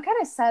 I'm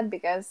kind of sad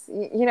because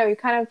you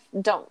kind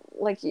of don't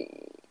like.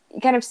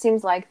 It kind of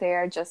seems like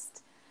they're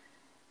just,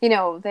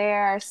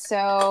 they're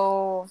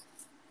so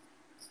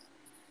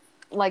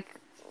like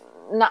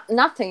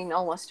nothing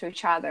almost to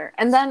each other,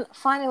 and then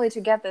finally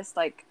to get this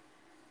like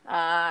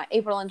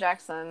April and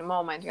Jackson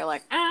moment, you're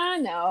like,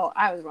 no,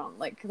 I was wrong.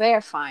 Like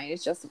they're fine.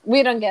 It's just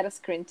we don't get a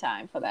screen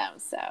time for them,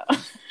 so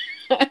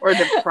we're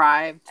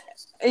deprived.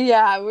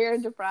 Yeah, we're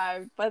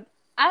deprived, but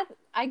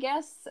I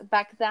guess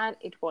back then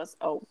it was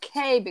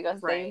okay because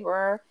they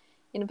were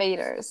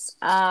invaders.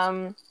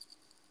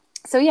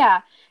 So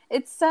yeah,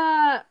 it's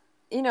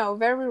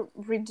very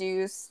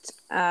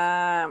reduced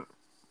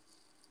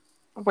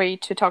way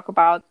to talk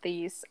about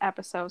these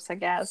episodes, I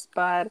guess,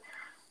 but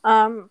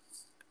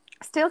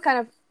still kind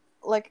of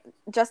like,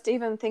 just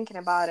even thinking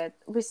about it,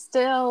 we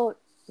still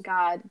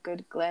got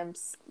good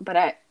glimpse, but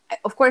I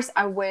of course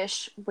I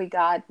wish we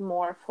got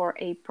more for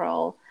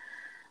April.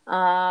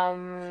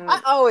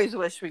 I always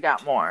wish we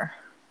got more.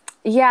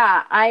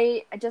 Yeah,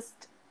 I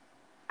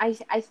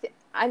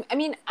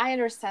mean, I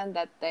understand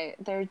that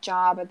their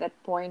job at that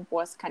point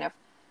was kind of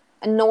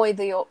annoy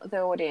the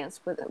audience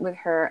with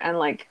her. And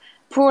like,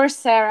 poor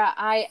Sarah,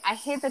 I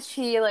hate that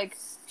she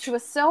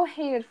was so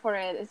hated for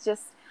it. It's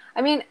just,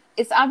 I mean,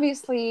 it's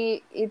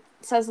obviously, it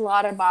says a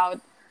lot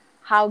about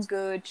how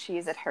good she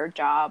is at her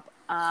job,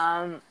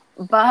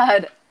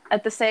 but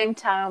at the same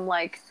time,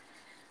 like,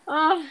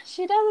 oh,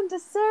 she doesn't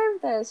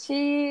deserve this.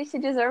 She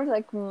deserves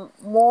like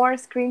more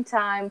screen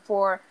time,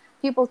 for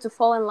people to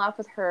fall in love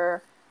with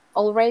her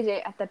already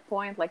at that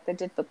point, like they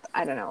did with,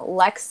 I don't know,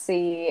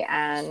 Lexi,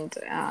 and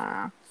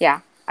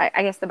yeah,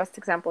 I guess the best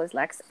example is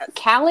Lex.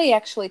 Callie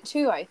actually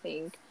too. I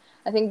think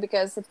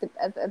because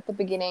at the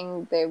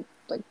beginning, they,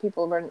 like,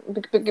 people were,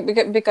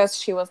 because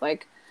she was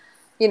like,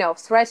 you know,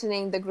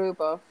 threatening the group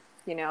of,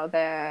 you know,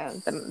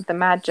 the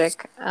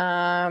magic.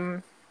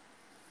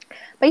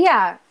 But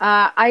yeah,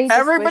 I just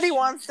Everybody wish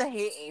wants to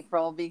hate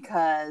April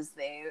because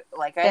they,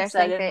 like I they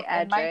said think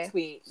they in my edgy.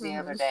 tweet the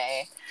other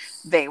day,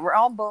 they were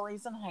all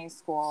bullies in high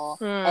school,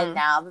 and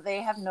now that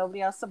they have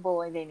nobody else to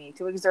bully, they need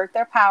to exert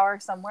their power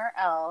somewhere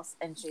else,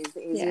 and she's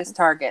the easiest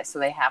target, so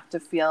they have to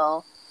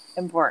feel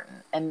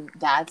important, and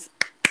that's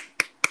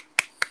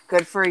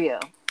good for you.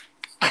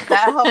 If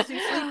that helps you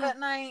sleep at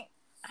night,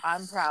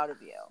 I'm proud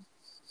of you.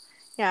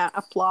 Yeah,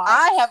 applause.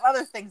 I have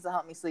other things that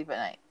help me sleep at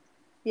night.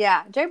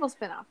 Yeah, Jabril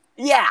spinoff.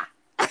 Yeah.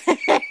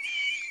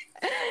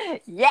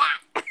 Yeah.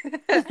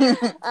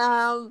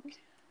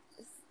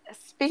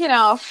 Speaking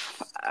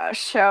of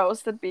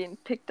shows that being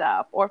picked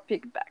up or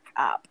picked back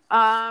up,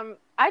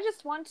 I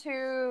just want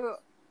to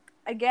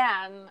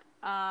again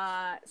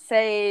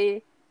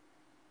say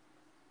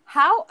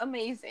how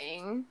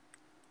amazing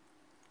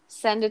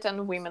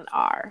Sanditon women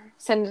are.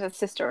 Sanditon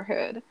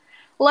sisterhood.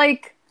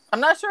 Like, I'm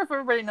not sure if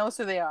everybody knows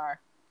who they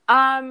are.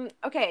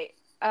 Okay.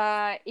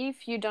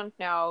 If you don't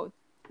know,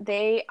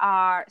 they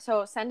are,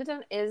 so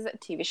Sanditon is a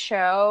TV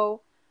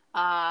show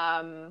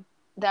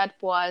that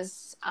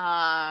was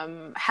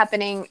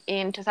happening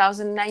in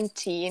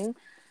 2019,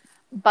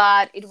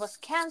 but it was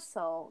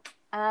canceled.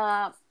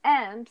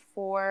 And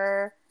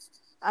for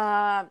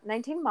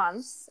 19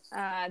 months,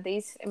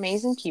 these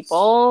amazing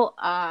people,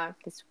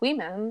 these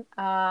women,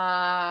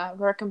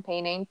 were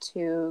campaigning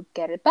to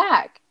get it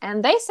back,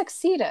 and they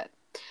succeeded.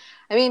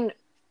 I mean,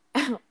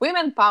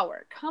 women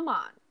power, come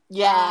on.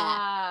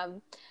 Yeah.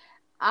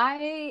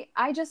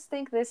 I just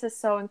think this is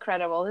so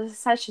incredible. This is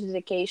such a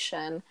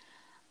dedication.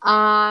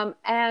 And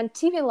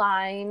TV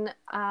Line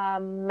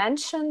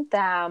mentioned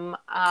them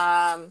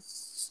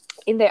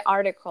in the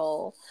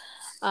article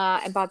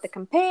about the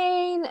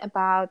campaign,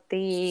 about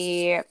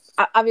the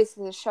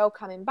obviously the show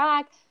coming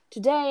back.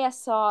 Today I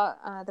saw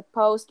the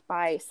post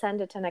by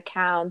Sanditon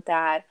account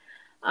that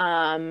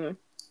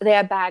they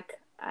are back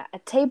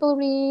at table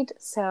read,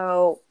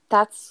 so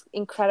that's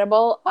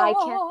incredible.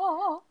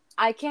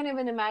 I can't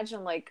even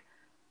imagine like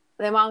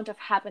the amount of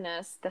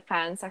happiness the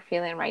fans are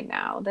feeling right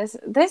now.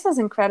 This is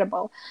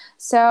incredible.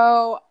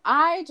 So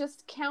I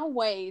just can't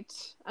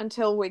wait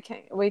until we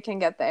can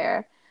get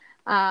there.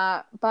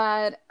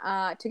 But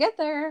to get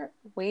there,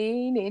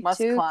 we need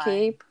to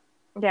climb.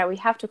 we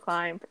have to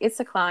climb. It's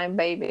a climb,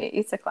 baby.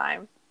 It's a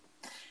climb.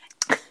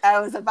 I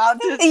was about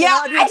to.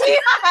 Yeah,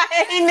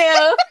 I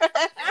knew.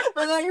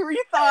 But then I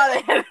rethought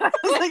it. I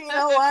was like, you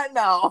know what?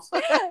 No.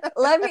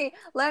 let me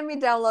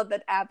download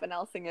that app and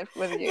I'll sing it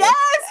with you. Yes,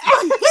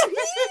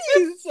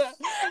 please.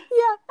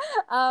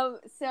 Yeah.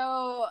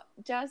 So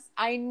just,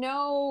 I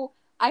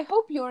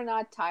hope you're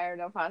not tired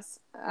of us.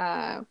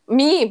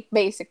 Me,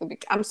 basically.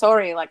 I'm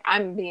sorry. Like,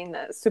 I'm being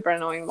the super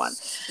annoying one.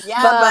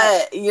 Yeah,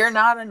 but you're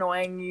not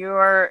annoying.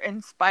 You're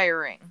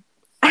inspiring.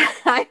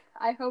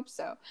 I hope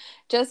so.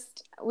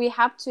 Just, we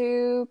have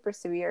to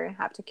persevere and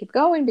have to keep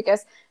going,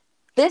 because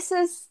this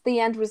is the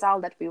end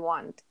result that we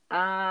want.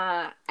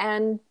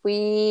 And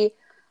we,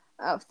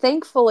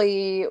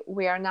 thankfully,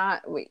 we are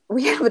not,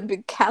 we haven't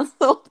been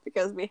canceled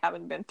because we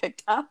haven't been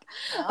picked up.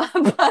 No.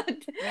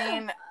 But I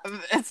mean,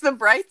 it's the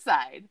bright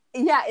side.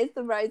 Yeah, it's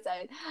the bright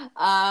side.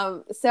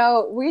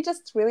 So we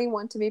just really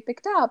want to be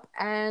picked up.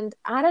 And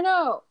I don't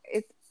know,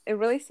 it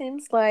really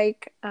seems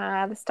like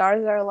the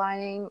stars are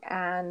aligning,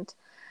 and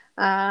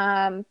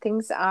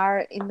things are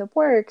in the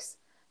works.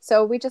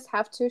 So we just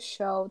have to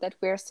show that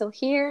we're still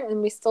here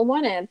and we still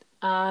want it,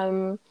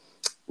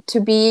 to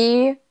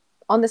be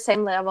on the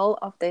same level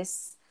of the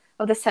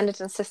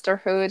Sanditon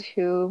sisterhood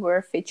who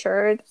were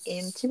featured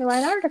in TV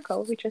Line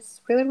article, which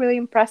is really, really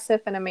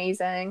impressive and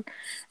amazing,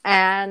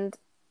 and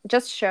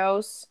just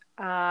shows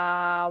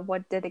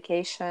what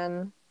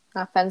dedication,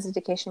 fans'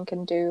 dedication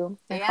can do,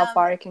 and how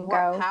far it can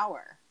go.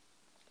 Power.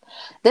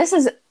 This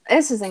is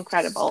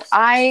incredible.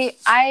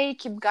 I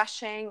keep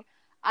gushing.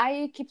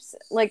 I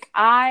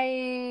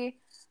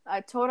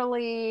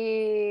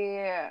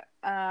totally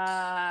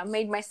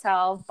made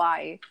myself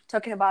by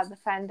talking about the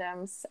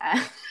fandoms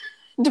and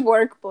the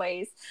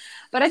workplace,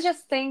 but I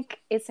just think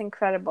it's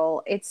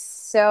incredible. It's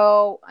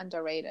so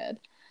underrated.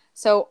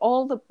 So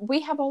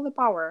we have all the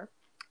power.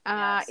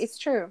 Yes. It's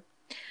true.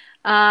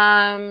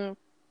 Yeah.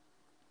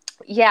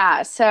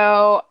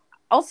 So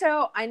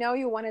also, I know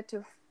you wanted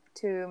to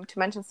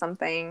mention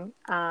something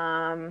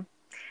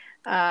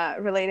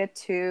related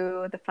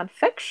to the fan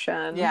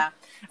fiction. Yeah.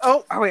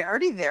 Oh, are we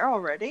already there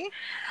already?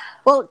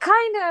 Well,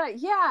 kind of.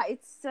 Yeah,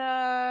 it's.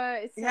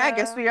 Yeah, I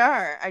guess we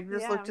are. I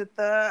just yeah. looked at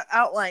the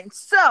outline.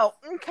 So,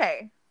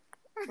 okay.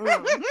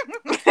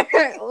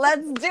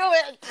 Let's do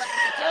it.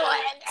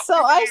 So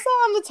I saw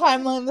on the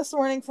timeline this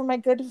morning from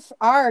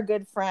our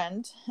good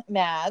friend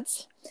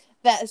Mads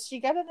that she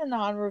got an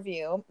anon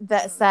review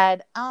that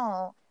said,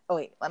 "Oh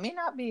wait, let me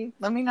not be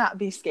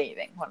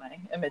scathing when I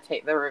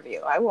imitate the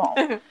review. I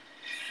won't."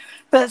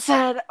 But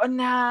said,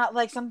 nah,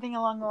 like something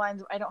along the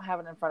lines of, I don't have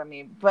it in front of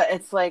me, but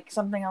it's like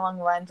something along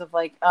the lines of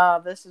like,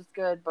 this is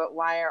good, but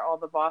why are all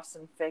the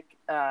Boston fic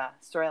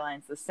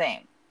storylines the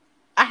same?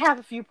 I have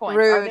a few points.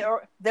 Rude.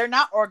 They're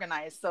not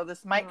organized, so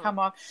this might come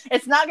off.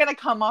 It's not going to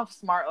come off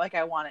smart like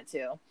I want it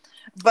to,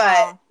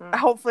 but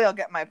hopefully I'll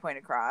get my point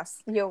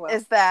across. You will.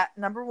 Is that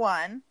number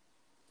one?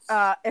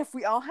 If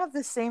we all have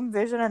the same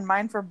vision in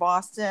mind for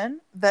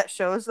Boston, that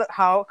shows that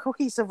how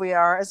cohesive we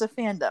are as a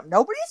fandom.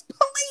 Nobody's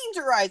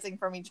plagiarizing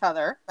from each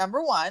other.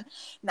 Number one,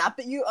 not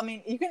that you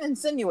can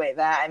insinuate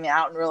that. I mean,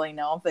 I don't really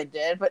know if they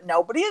did, but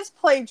nobody is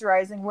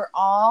plagiarizing. We're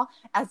all,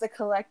 as a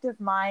collective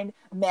mind,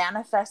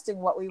 manifesting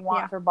what we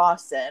want for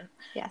Boston.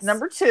 Yes.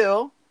 Number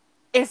two,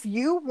 if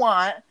you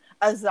want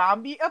a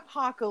zombie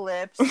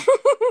apocalypse,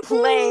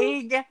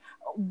 plague,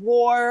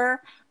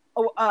 war,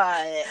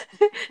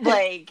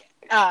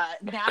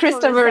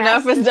 Christopher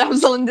enough is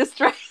damsel in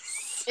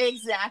distress.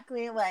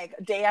 Exactly, like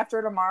day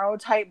after tomorrow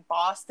type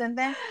Boston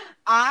thing.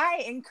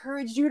 I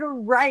encourage you to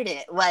write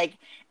it. Like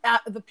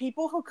the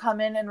people who come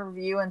in and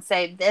review and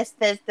say this,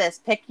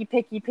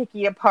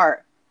 picky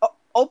apart.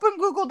 Open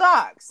Google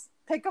Docs,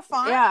 pick a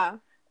font,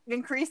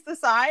 increase the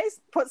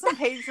size, put some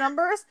page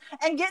numbers,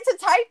 and get to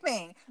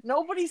typing.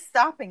 Nobody's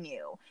stopping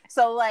you.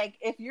 So, like,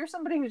 if you're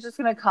somebody who's just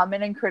going to come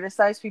in and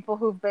criticize people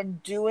who've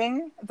been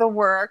doing the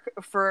work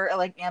for,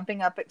 like,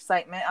 amping up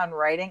excitement on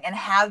writing and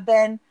have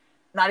been,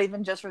 not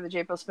even just for the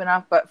japril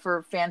spinoff, but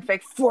for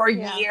fanfic for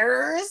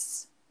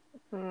years,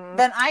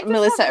 then I just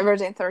Melissa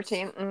Everyday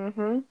 13.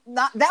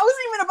 That wasn't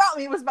even about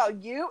me. It was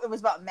about you. It was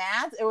about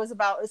Mads. It was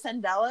about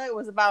Sandella. It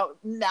was about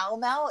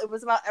Mel. It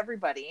was about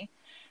everybody.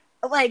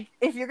 Like,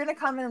 if you're gonna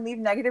come in and leave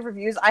negative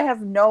reviews, I have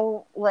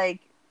no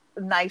like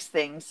nice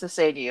things to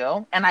say to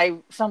you, and I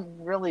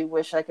really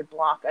wish I could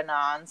block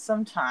anon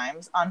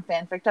sometimes on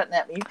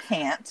fanfic.net, but you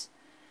can't.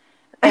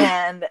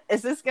 And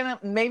is this gonna,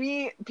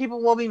 maybe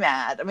people will be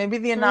mad, maybe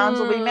the anons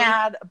will be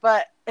mad,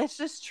 but it's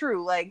just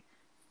true. Like,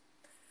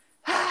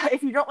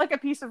 if you don't like a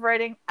piece of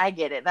writing, I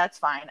get it, that's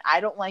fine. I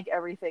don't like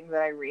everything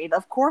that I read.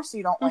 Of course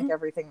you don't like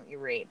everything that you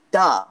read,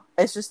 duh,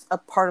 it's just a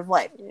part of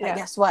life. And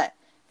guess what?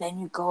 Then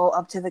you go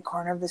up to the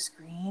corner of the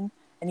screen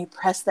and you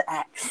press the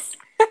X.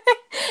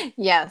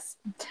 Yes.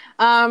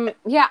 I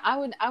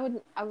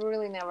would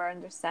really never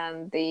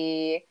understand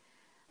the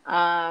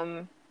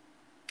kind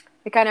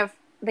of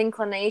the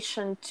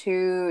inclination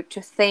to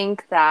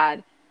think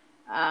that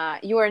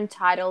you are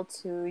entitled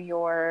to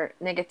your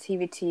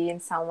negativity in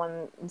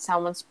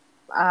someone's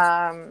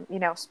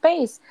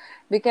space,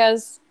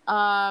 because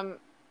I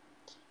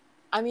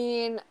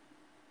mean,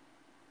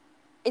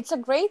 it's a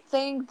great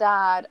thing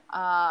that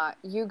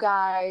you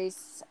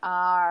guys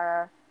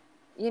are,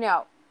 you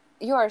have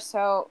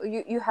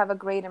a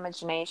great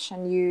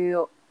imagination.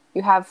 You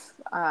have,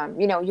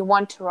 you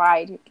want to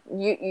write.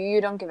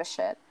 You don't give a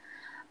shit.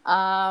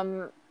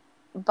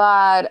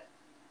 But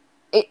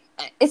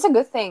it's a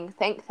good thing.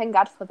 Thank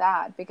God for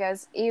that.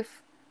 Because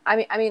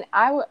I'm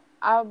a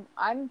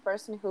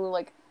person who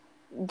like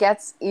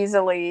gets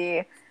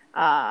easily,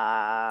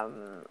 I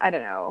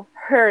don't know,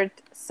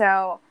 hurt.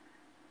 So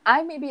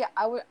I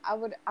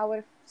would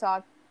have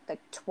thought like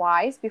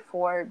twice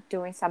before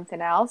doing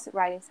something else,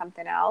 writing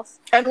something else.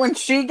 And when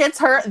she gets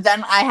hurt,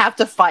 then I have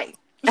to fight.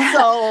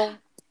 So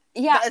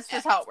yeah, that's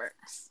just how it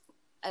works.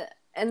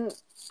 And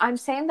I'm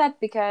saying that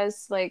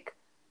because, like,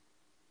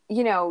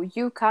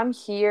 you come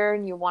here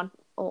and you want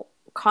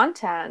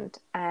content,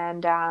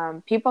 and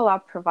people are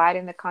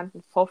providing the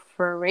content for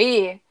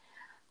free.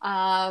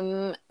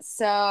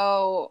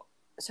 So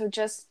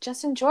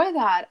just enjoy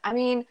that. I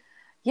mean,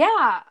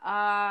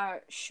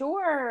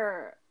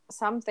 sure,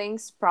 some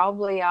things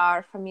probably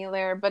are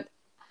familiar, but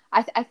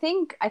I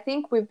think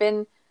we've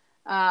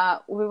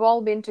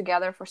all been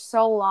together for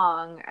so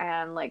long,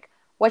 and like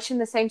watching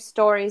the same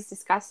stories,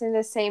 discussing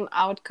the same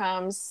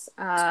outcomes,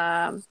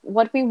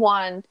 what we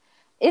want.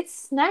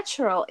 It's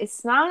natural.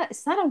 It's not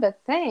a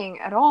bad thing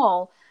at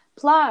all.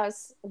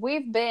 Plus,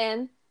 we've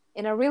been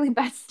in a really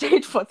bad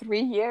state for 3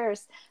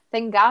 years.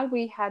 Thank God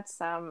we had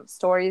some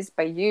stories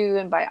by you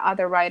and by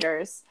other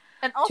writers,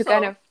 and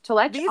also, to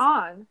latch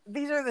on.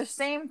 These are the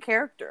same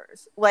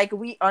characters. Like,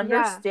 we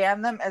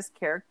understand them as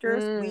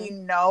characters. We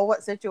know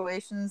what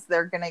situations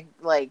they're gonna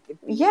like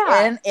be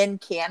in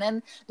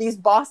canon. These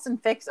Boston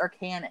fics are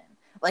canon.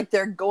 Like,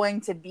 they're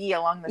going to be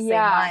along the same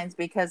lines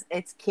because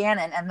it's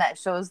canon, and that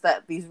shows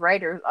that these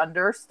writers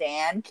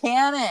understand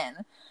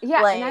canon.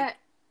 Yeah, like, and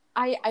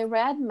I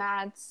read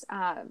Matt's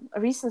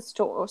recent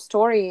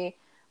story,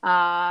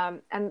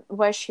 and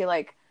where she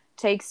like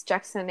takes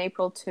Jackson and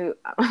April to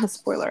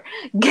spoiler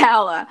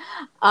gala,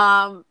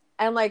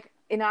 and like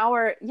in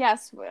our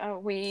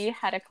we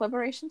had a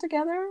collaboration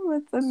together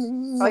with the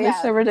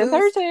Melissa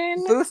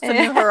 13. Boost to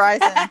New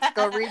Horizons.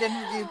 Go read and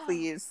review,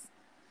 please.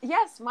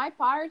 Yes, my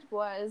part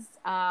was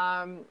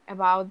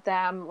about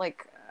them,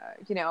 like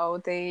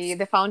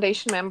the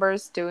foundation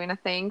members doing a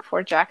thing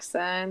for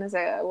Jackson as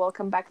a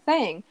welcome back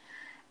thing,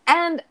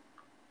 and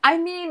I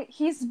mean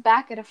he's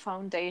back at a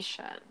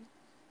foundation.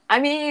 I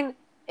mean,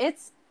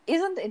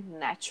 isn't it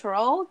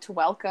natural to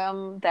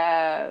welcome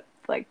the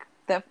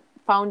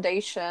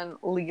foundation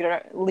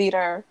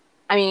leader?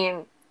 I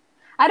mean,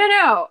 I don't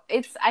know.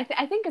 I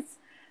think it's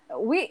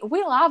we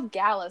love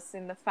galas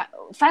in the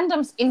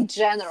fandoms in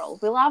general.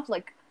 We love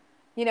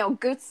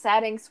good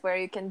settings where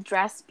you can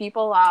dress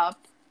people up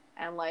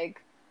and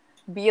like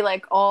be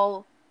like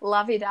all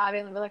lovey-dovey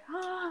and be like,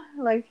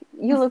 like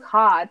you look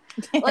hot.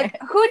 Like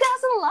who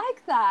doesn't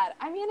like that?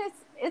 I mean,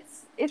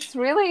 it's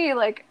really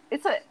like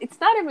it's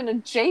not even a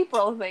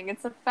japril thing.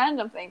 It's a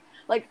fandom thing.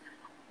 Like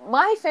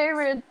my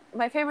favorite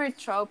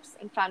tropes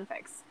in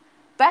fanfics: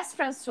 best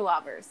friends to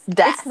lovers.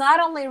 Death. It's not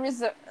only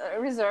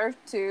reserved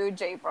to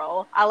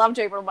japril. I love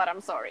japril, but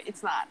I'm sorry,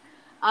 it's not.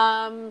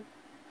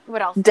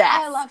 What else?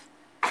 Death.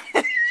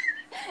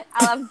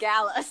 I love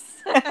galas.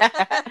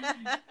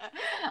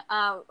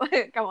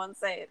 Come on,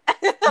 say it.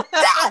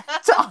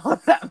 That's all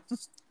of them.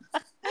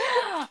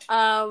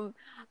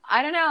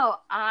 I don't know.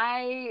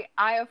 I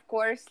of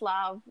course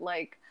love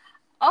like,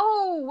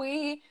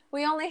 we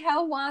only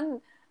have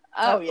one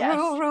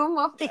hotel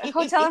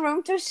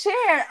room to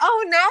share.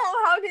 Oh no,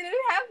 how did it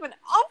happen?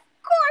 Of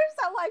course,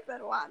 I like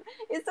that one.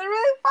 It's a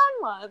really fun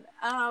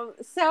one.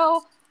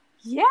 So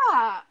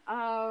yeah.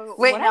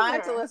 Wait, now I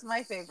have to list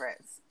my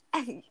favorites.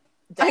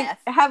 Death.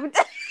 I haven't.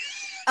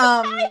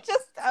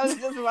 I was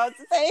just about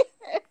to say.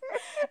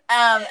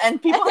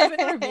 And people have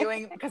been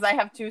reviewing because I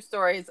have 2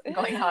 stories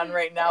going on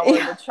right now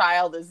where the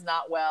child is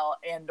not well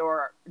and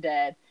or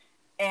dead,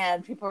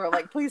 and people are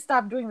like, "Please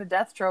stop doing the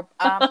death trope."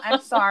 I'm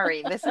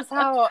sorry. This is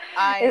how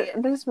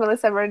this is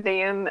Melissa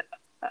Verdeen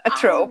a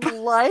trope. I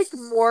like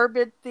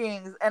morbid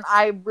things, and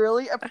I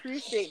really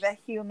appreciate the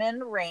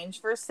human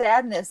range for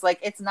sadness. Like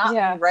it's not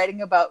me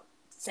writing about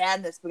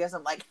sadness because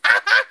I'm like.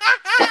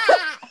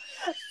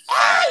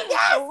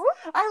 Yes!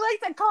 I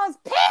like to cause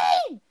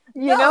pain.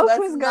 You know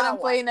who's gonna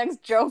play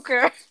next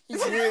Joker?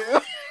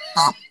 You.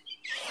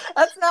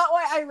 That's not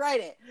why I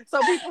write it.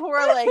 So people who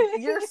are like,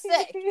 "You're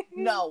sick."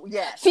 No,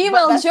 yes.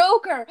 Female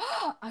Joker.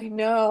 I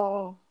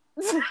know.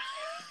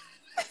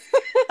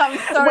 I'm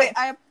sorry.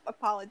 Wait,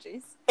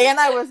 apologies. And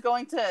I was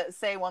going to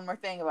say one more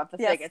thing about the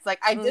thing. It's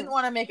like I didn't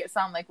want to make it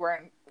sound like we're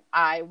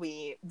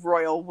we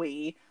royal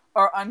we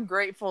are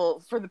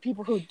ungrateful for the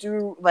people who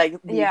do like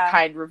these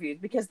kind reviews,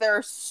 because there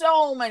are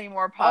so many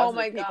more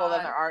positive people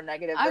than there are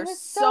negative. There's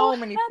so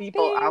many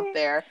people out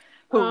there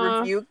who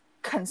review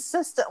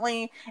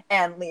consistently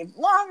and leave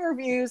long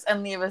reviews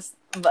and leave us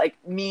like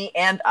me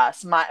and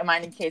us, mine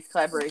and Kate's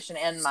collaboration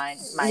and my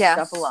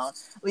stuff alone.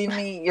 Leave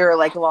me your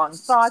like long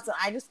thoughts, and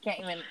I just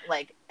can't even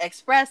like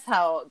express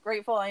how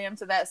grateful I am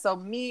to that. So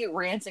me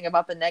ranting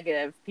about the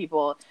negative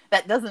people,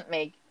 that doesn't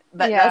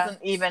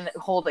even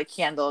hold a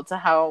candle to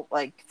how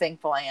like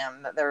thankful I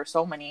am that there are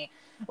so many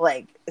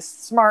like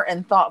smart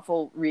and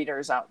thoughtful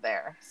readers out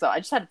there. So I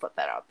just had to put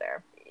that out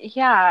there.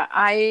 Yeah,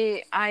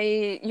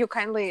 you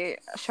kindly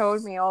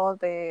showed me all of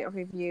the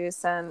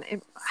reviews, and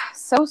it's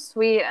so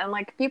sweet. And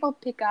like people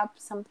pick up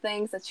some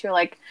things that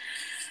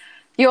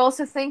you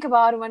also think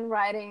about when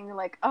writing.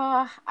 Like,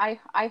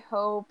 I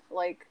hope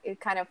like it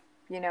kind of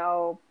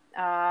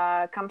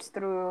comes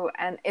through,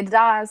 and it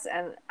does,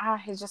 and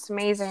it's just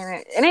amazing.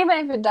 And even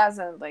if it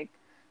doesn't, like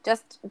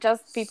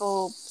just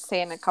people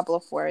saying a couple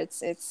of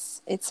words,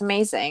 it's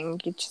amazing.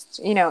 You just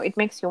it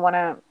makes you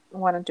wanna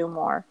do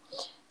more.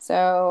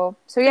 So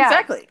yeah,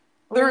 exactly.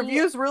 The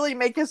reviews really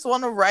make us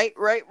want to write.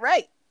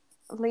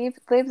 Leave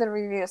the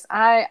reviews.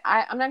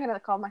 I'm not gonna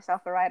call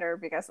myself a writer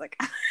because like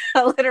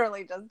I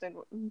literally just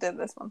did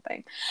this one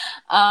thing.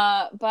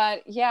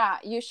 But yeah,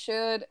 you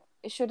should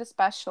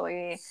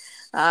especially.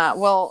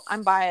 Well,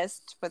 I'm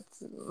biased with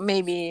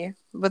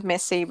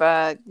Missy,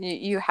 but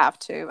you have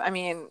to. I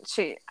mean,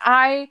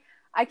 I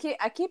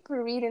keep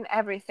reading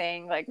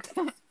everything. Like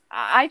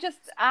I'm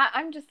just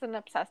an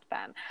obsessed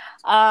fan.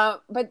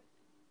 But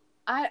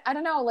I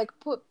don't know. Like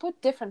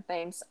put different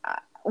names.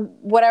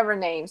 Whatever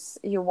names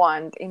you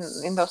want in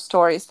those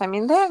stories. I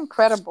mean, they're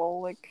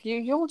incredible. Like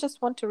you'll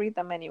just want to read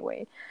them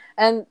anyway.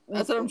 And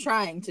that's what I'm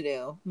trying to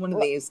do. One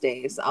of these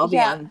days, I'll be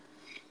on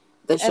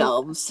the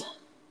shelves.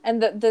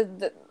 And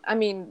the I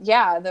mean,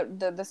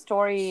 the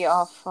story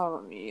of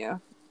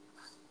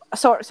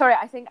So sorry,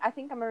 I think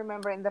I'm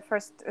remembering the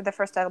first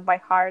title by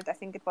heart. I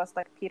think it was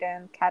like Peter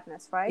and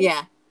Katniss, right?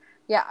 Yeah.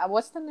 Yeah.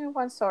 What's the new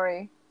one?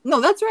 Sorry. No,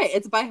 that's right.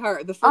 It's by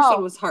heart. The first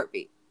one was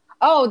Heartbeat.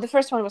 Oh, the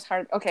first one was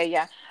Heart. Okay,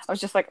 yeah. I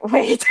was just like,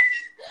 wait,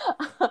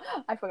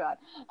 I forgot.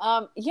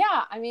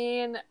 Yeah. I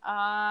mean,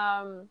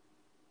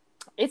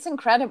 it's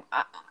incredible.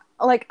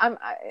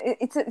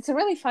 It's a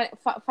really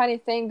funny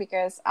thing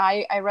because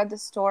I read the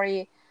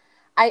story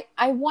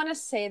I want to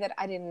say that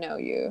I didn't know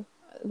you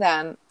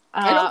then.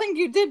 I don't think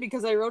you did,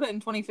 because I wrote it in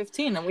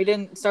 2015 and we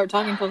didn't start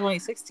talking until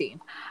 2016.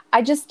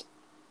 I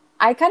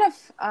kind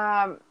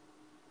of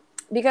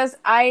because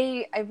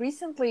I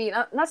recently,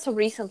 not so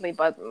recently,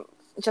 but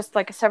just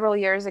like several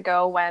years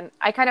ago, when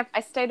I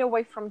stayed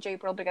away from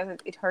japril because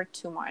it hurt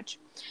too much.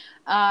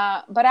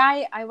 But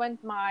I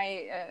went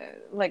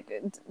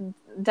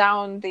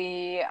down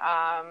the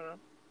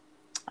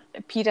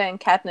Peter and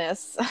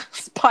Katniss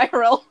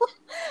spiral.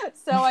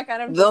 So I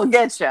kind of they'll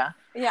get you.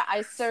 Yeah,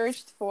 I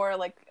searched for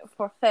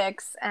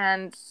fics,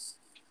 and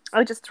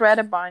I just read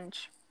a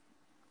bunch.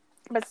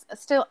 But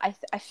still, I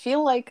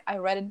feel like I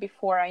read it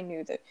before I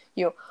knew that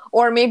you,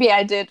 or maybe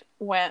I did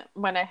when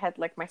I had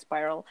like my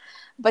spiral.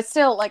 But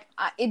still, like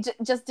it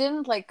just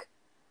didn't like.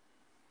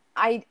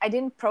 I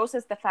didn't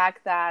process the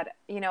fact that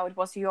it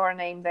was your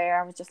name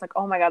there. I was just like,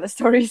 oh my god, the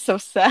story is so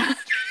sad,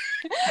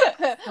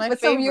 but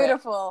so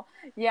beautiful.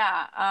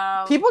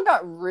 Yeah. People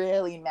got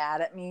really mad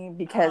at me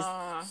because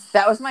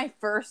that was my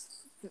first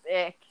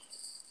fic,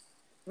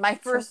 my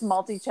first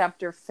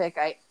multi-chapter fic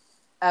I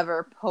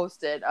ever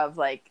posted of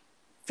like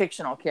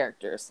fictional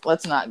characters.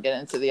 Let's not get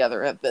into the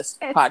other of this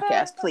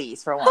podcast,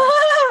 please, for once.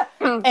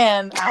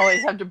 And I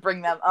always have to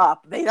bring them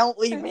up. They don't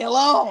leave me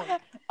alone.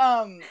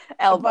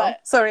 Elbow.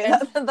 But, sorry,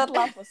 that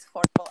laugh was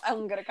horrible.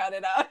 I'm gonna cut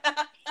it out.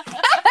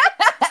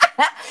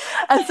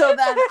 And so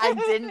then I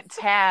didn't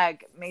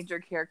tag major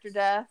character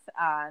death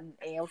on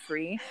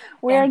AO3.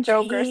 We're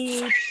jokers.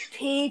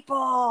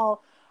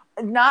 People,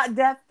 not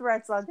death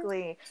threats,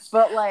 luckily,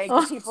 but like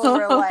people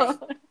were like,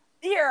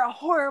 "You're a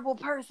horrible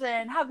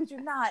person. How could you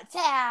not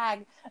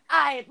tag?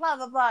 I blah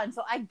blah blah." And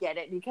so I get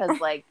it, because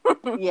like,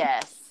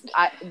 yes,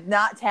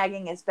 not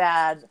tagging is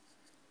bad.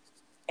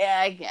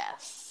 I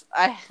guess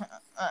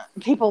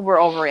people were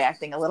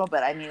overreacting a little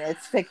bit. I mean,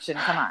 it's fiction.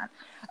 Come on.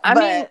 I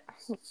mean,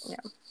 yeah.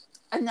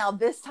 And now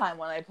this time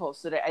when I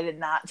posted it, I did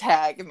not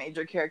tag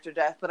major character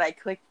death, but I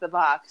clicked the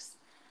box.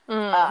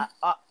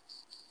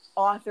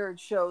 Author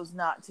chose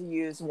not to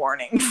use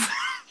warnings.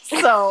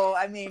 So,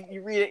 I mean,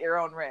 you read at your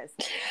own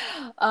risk.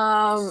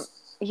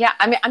 Yeah,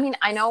 I mean,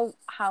 I know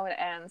how it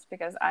ends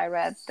because I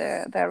read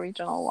the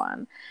original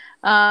one.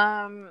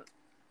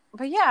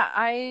 But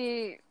yeah,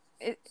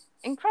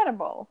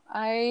 incredible.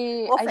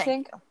 I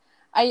think you.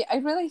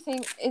 I really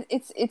think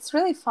it's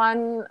really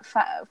fun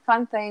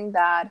thing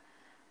that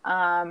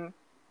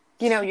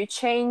you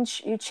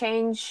change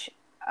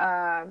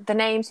the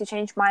names, you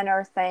change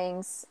minor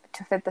things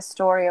to fit the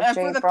story of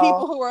japril. And for the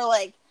people who are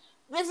like,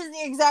 this is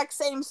the exact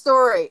same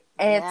story.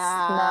 It's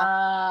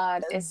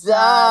not. It's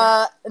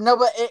not. No,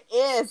 but it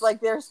is.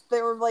 Like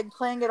they were like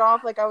playing it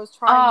off like I was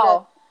trying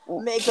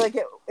to make like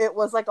it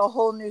was like a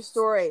whole new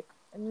story.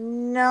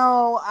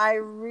 No, I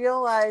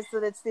realized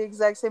that it's the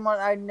exact same one.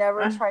 I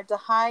never tried to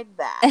hide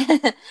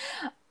that.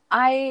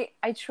 I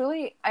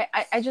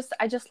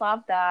just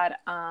love that.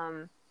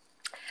 I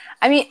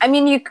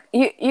mean, you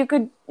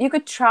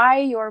could try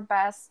your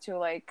best to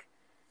like,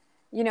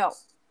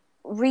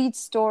 read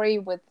story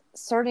with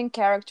certain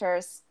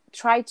characters.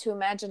 Try to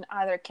imagine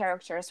other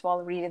characters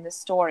while reading the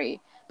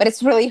story, but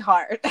it's really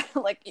hard.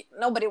 Like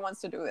nobody wants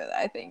to do it,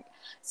 I think.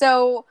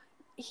 So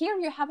here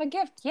you have a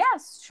gift.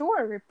 Yes,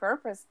 sure,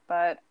 repurposed,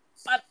 but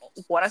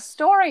what a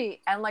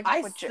story. And like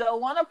I still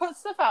want to put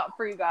stuff out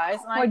for you guys,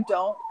 and I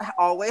don't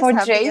always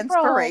have the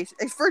inspiration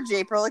for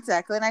japril,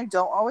 exactly, and I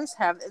don't always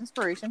have the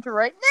inspiration to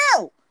write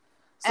new.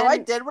 So I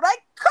did what I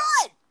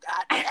could.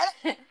 God damn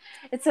it.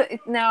 It's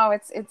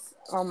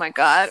oh my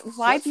god,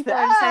 why What's people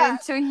are deciding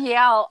to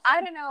yell?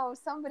 I don't know,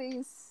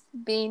 somebody's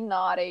being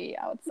naughty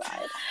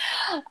outside.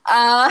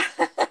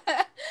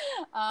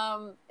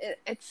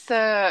 It's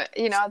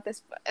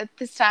at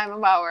this time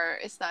of hour,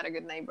 it's not a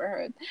good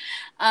neighborhood.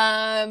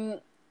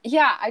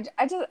 Yeah,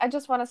 I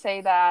just want to say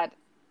that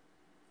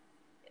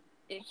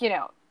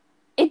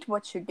eat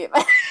what you give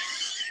it.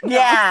 No,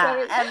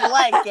 yeah, and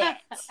like it.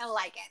 I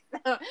like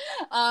it.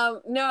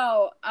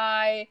 No,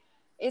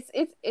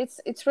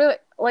 it's really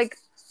like,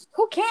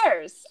 who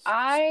cares?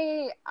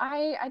 I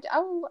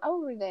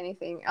will read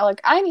anything. Like,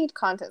 I need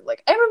content.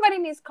 Like, everybody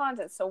needs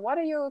content. So what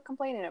are you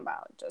complaining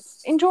about?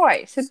 Just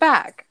enjoy, sit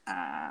back,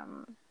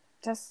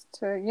 just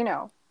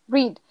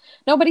read.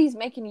 Nobody's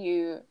making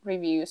you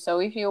review. So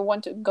if you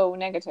want to go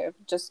negative,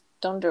 just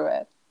don't do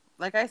it.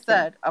 Like I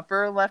said,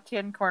 upper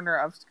left-hand corner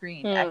of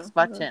screen, X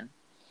button.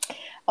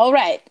 All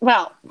right.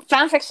 Well,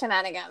 fanfic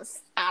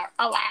shenanigans are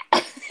over.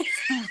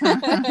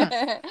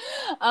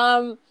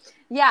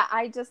 Yeah,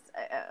 I just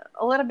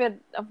a little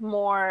bit of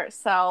more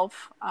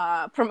self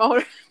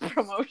promotion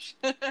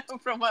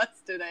from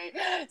us today,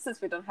 since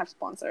we don't have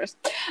sponsors.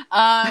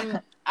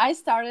 I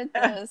started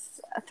this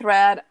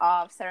thread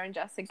of Sarah and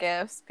Jessica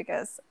gifts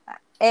because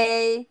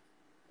A,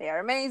 they are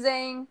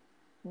amazing.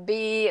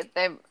 B, it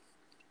kind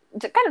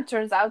of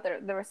turns out there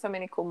were so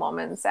many cool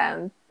moments,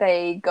 and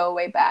they go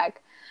way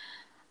back.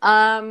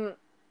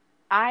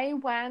 I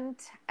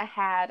went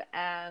ahead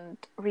and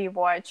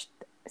rewatched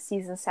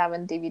season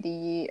 7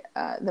 DVD,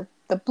 the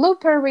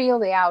blooper reel,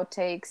 the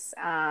outtakes,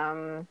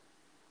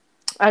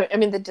 I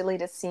mean, the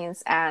deleted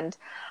scenes. And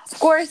of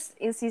course,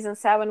 in season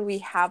 7, we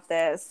have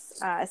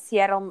this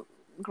Seattle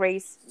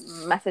Grace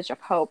message of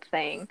hope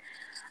thing,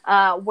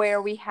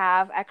 where we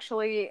have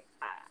actually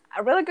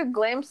a really good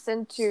glimpse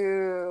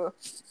into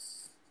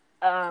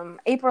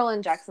April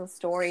and Jackson's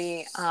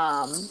story.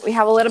 We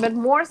have a little bit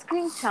more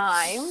screen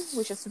time,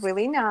 which is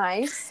really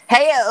nice.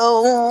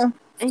 Hey-o!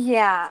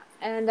 Yeah,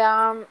 and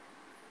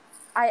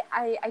I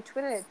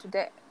tweeted it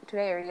today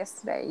or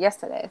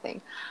yesterday I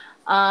think.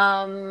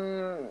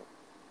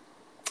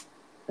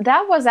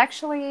 That was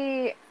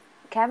actually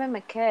Kevin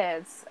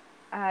McKidd's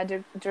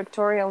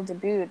directorial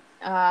debut.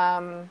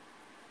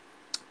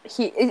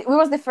 It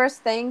was the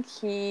first thing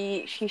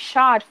she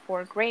shot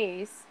for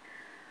Grace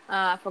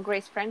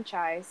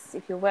franchise,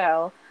 if you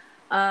will.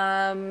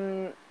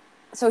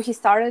 So he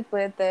started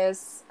with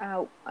this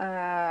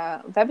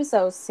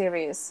webisode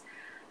series,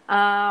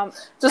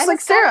 just like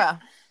Sarah.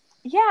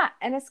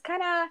 And it's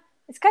kind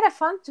of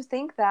fun to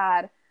think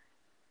that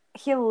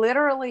he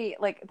literally,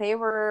 like, they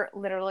were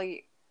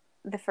literally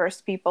the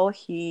first people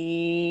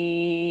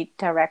he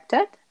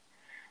directed,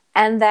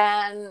 and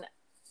then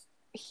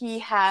he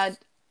had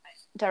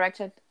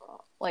directed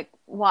like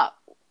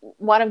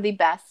one of the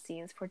best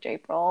scenes for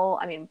japril.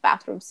 I mean,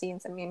 bathroom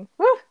scenes. I mean,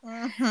 woo!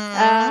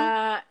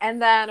 Mm-hmm. And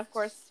then of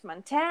course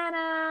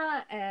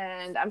Montana,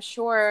 and I'm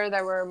sure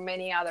there were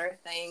many other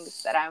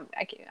things that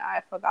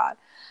I forgot.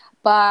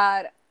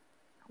 But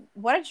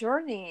what a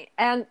journey.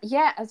 And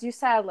yeah, as you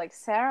said, like,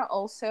 Sarah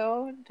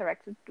also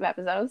directed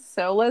episodes,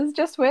 so let's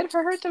just wait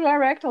for her to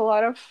direct a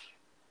lot of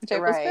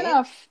japril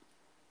spin-off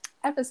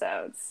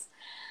episodes.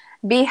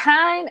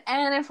 Behind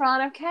and in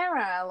front of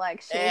camera, like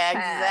she said.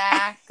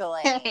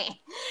 Exactly.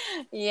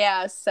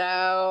 Yeah,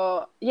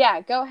 so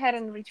yeah, go ahead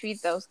and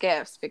retweet those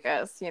gifs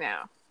because,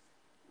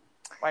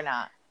 why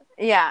not?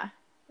 Yeah,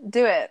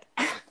 do it.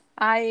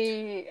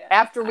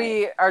 After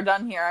we are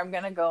done here, I'm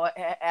gonna go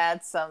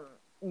add some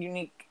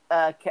unique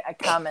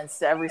comments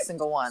to every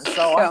single one,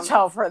 so watch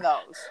out for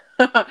those.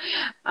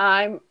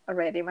 I'm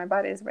ready. My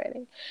body is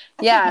ready.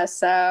 Yeah.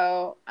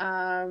 So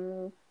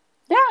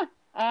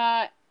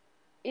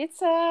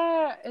it's a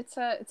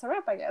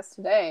wrap, I guess,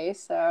 today.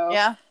 So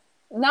yeah,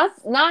 not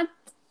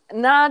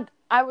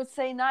I would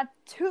say not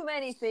too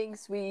many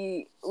things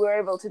we were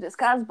able to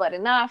discuss, but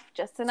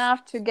just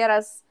enough to get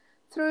us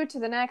through to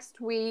the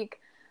next week.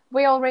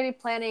 We're already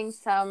planning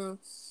some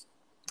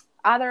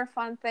other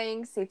fun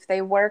things. If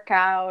they work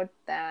out,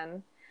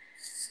 then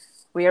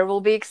we will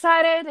be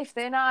excited. If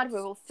they're not,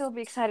 we will still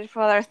be excited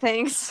for other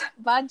things.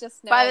 But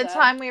just know by the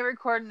time we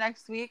record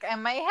next week, I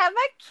might have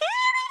a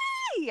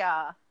kitty.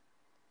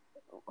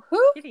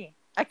 Who?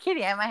 A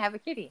kitty. I might have a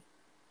kitty.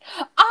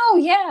 Oh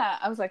yeah,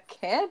 I was like,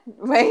 kid.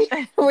 Wait,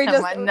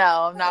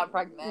 no, I'm not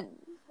pregnant.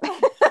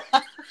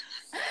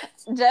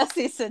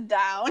 Jesse, sit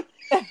down.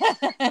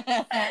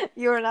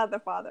 You are not the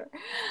father.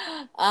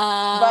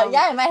 But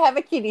yeah, I might have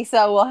a kitty,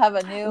 so we'll have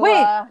a new.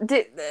 Wait,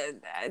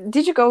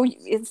 did you go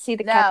and see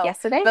the cat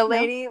yesterday? The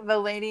lady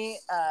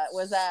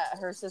was at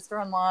her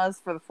sister-in-law's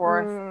for the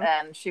 4th,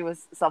 and she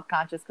was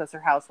self-conscious because her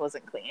house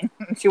wasn't clean.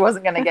 She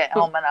wasn't gonna get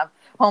home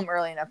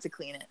early enough to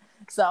clean it.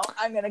 So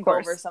I'm gonna go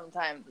over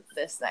sometime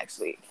this next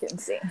week and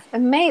see.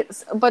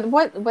 Amazing. But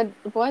what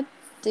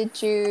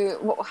did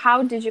you?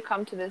 How did you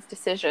come to this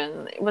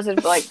decision? Was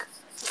it like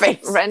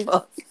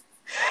Facebook?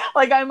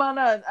 Like I'm on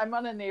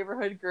a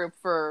neighborhood group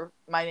for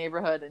my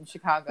neighborhood in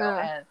Chicago,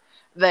 and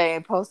they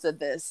posted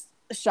this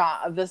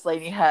shot of this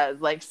lady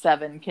had like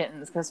 7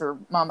 kittens because her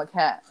mama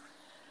cat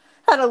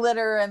had a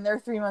litter, and they're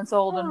 3 months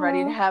old and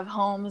ready to have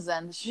homes,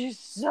 and she's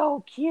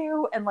so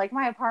cute. And like,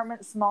 my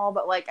apartment's small,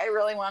 but like, I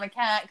really want a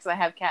cat because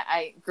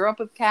I grew up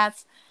with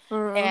cats,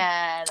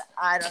 and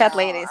I don't cat know.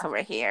 ladies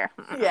over here.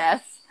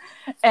 Yes.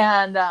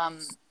 And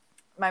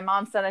my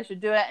mom said I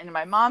should do it, and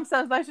my mom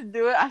says I should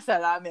do it. I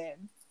said I'm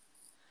in.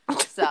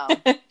 So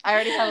I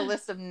already have a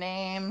list of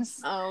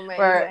names. Oh, amazing.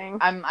 Where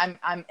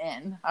I'm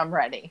in. I'm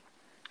ready.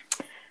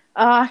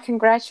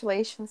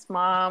 Congratulations,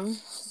 Mom.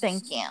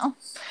 Thank you.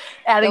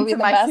 Adding to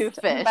my 2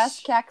 fish. The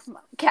best cat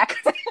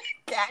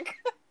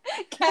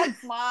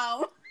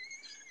mom.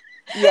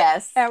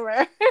 Yes.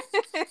 Ever.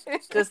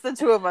 Just the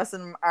 2 of us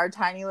in our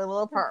tiny little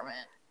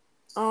apartment.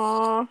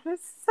 Oh, it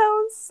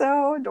sounds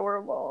so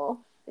adorable.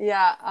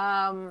 Yeah.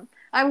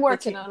 I'm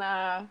working on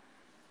a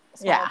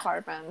small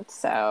apartment,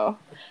 so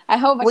I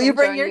hope I will can you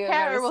bring join your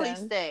cat, or will he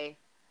stay?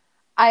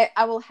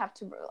 I will have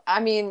to. I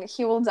mean,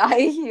 he will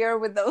die here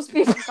with those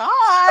people.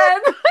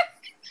 God.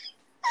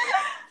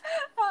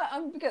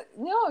 Because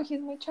no,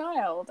 he's my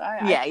child. I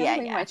can't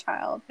bring my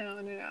child.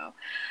 No.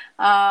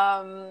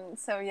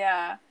 So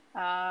yeah.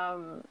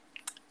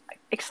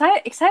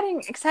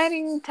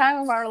 Exciting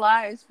time of our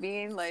lives,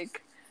 being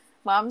like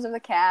moms of the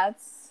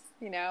cats.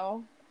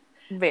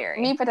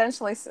 Very. Me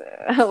potentially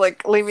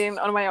like living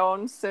on my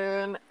own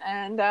soon,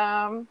 and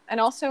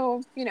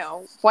also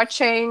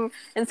watching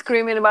and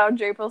screaming about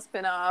japril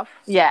spinoff.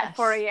 Yes.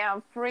 4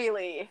 a.m.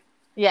 freely.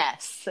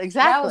 Yes,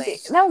 exactly.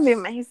 That would be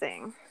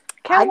amazing.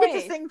 I get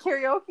to sing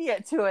karaoke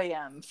at 2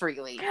 a.m.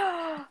 freely.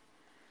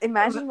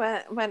 Imagine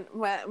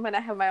when I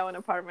have my own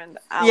apartment.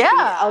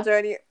 I'll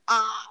join you.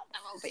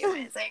 That will be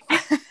amazing.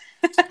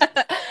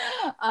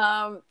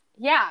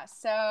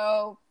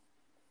 So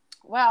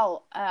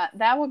well,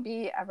 that would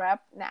be a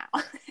wrap now.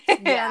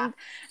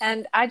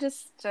 And I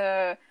just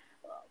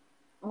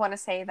want to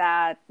say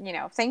that,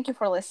 thank you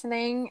for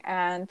listening,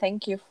 and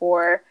thank you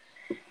for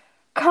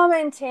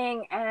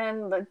commenting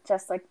and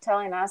just like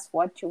telling us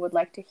what you would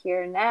like to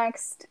hear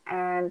next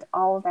and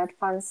all of that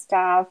fun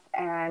stuff.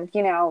 And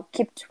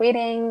keep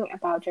tweeting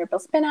about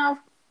japril spinoff.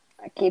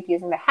 Keep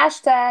using the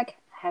hashtag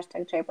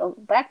japril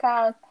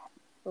blackout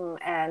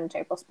and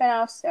japril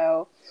spinoff.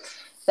 So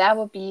that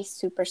would be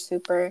super,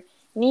 super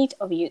neat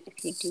of you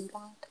if you do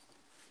that.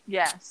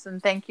 Yes,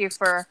 and thank you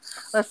for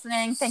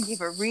listening. Thank you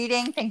for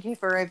reading. Thank you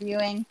for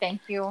reviewing.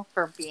 Thank you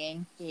for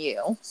being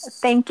you.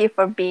 Thank you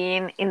for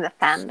being in the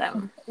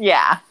fandom.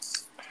 Yeah.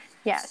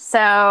 Yeah,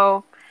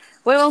 so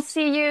we will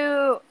see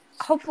you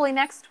hopefully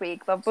next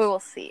week, but we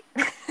will see.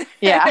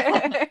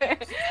 Yeah.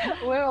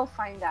 We will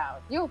find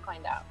out. You'll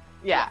find out.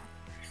 Yeah.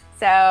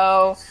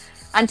 So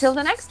until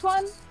the next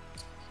one.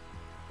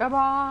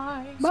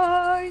 Bye-bye.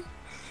 Bye.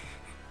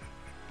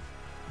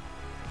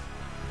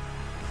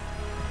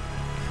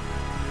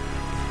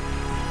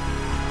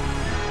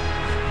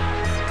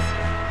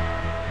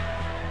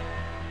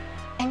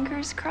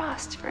 Fingers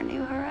crossed for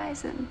new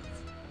horizons.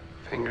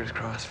 Fingers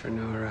crossed for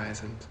new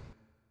horizons.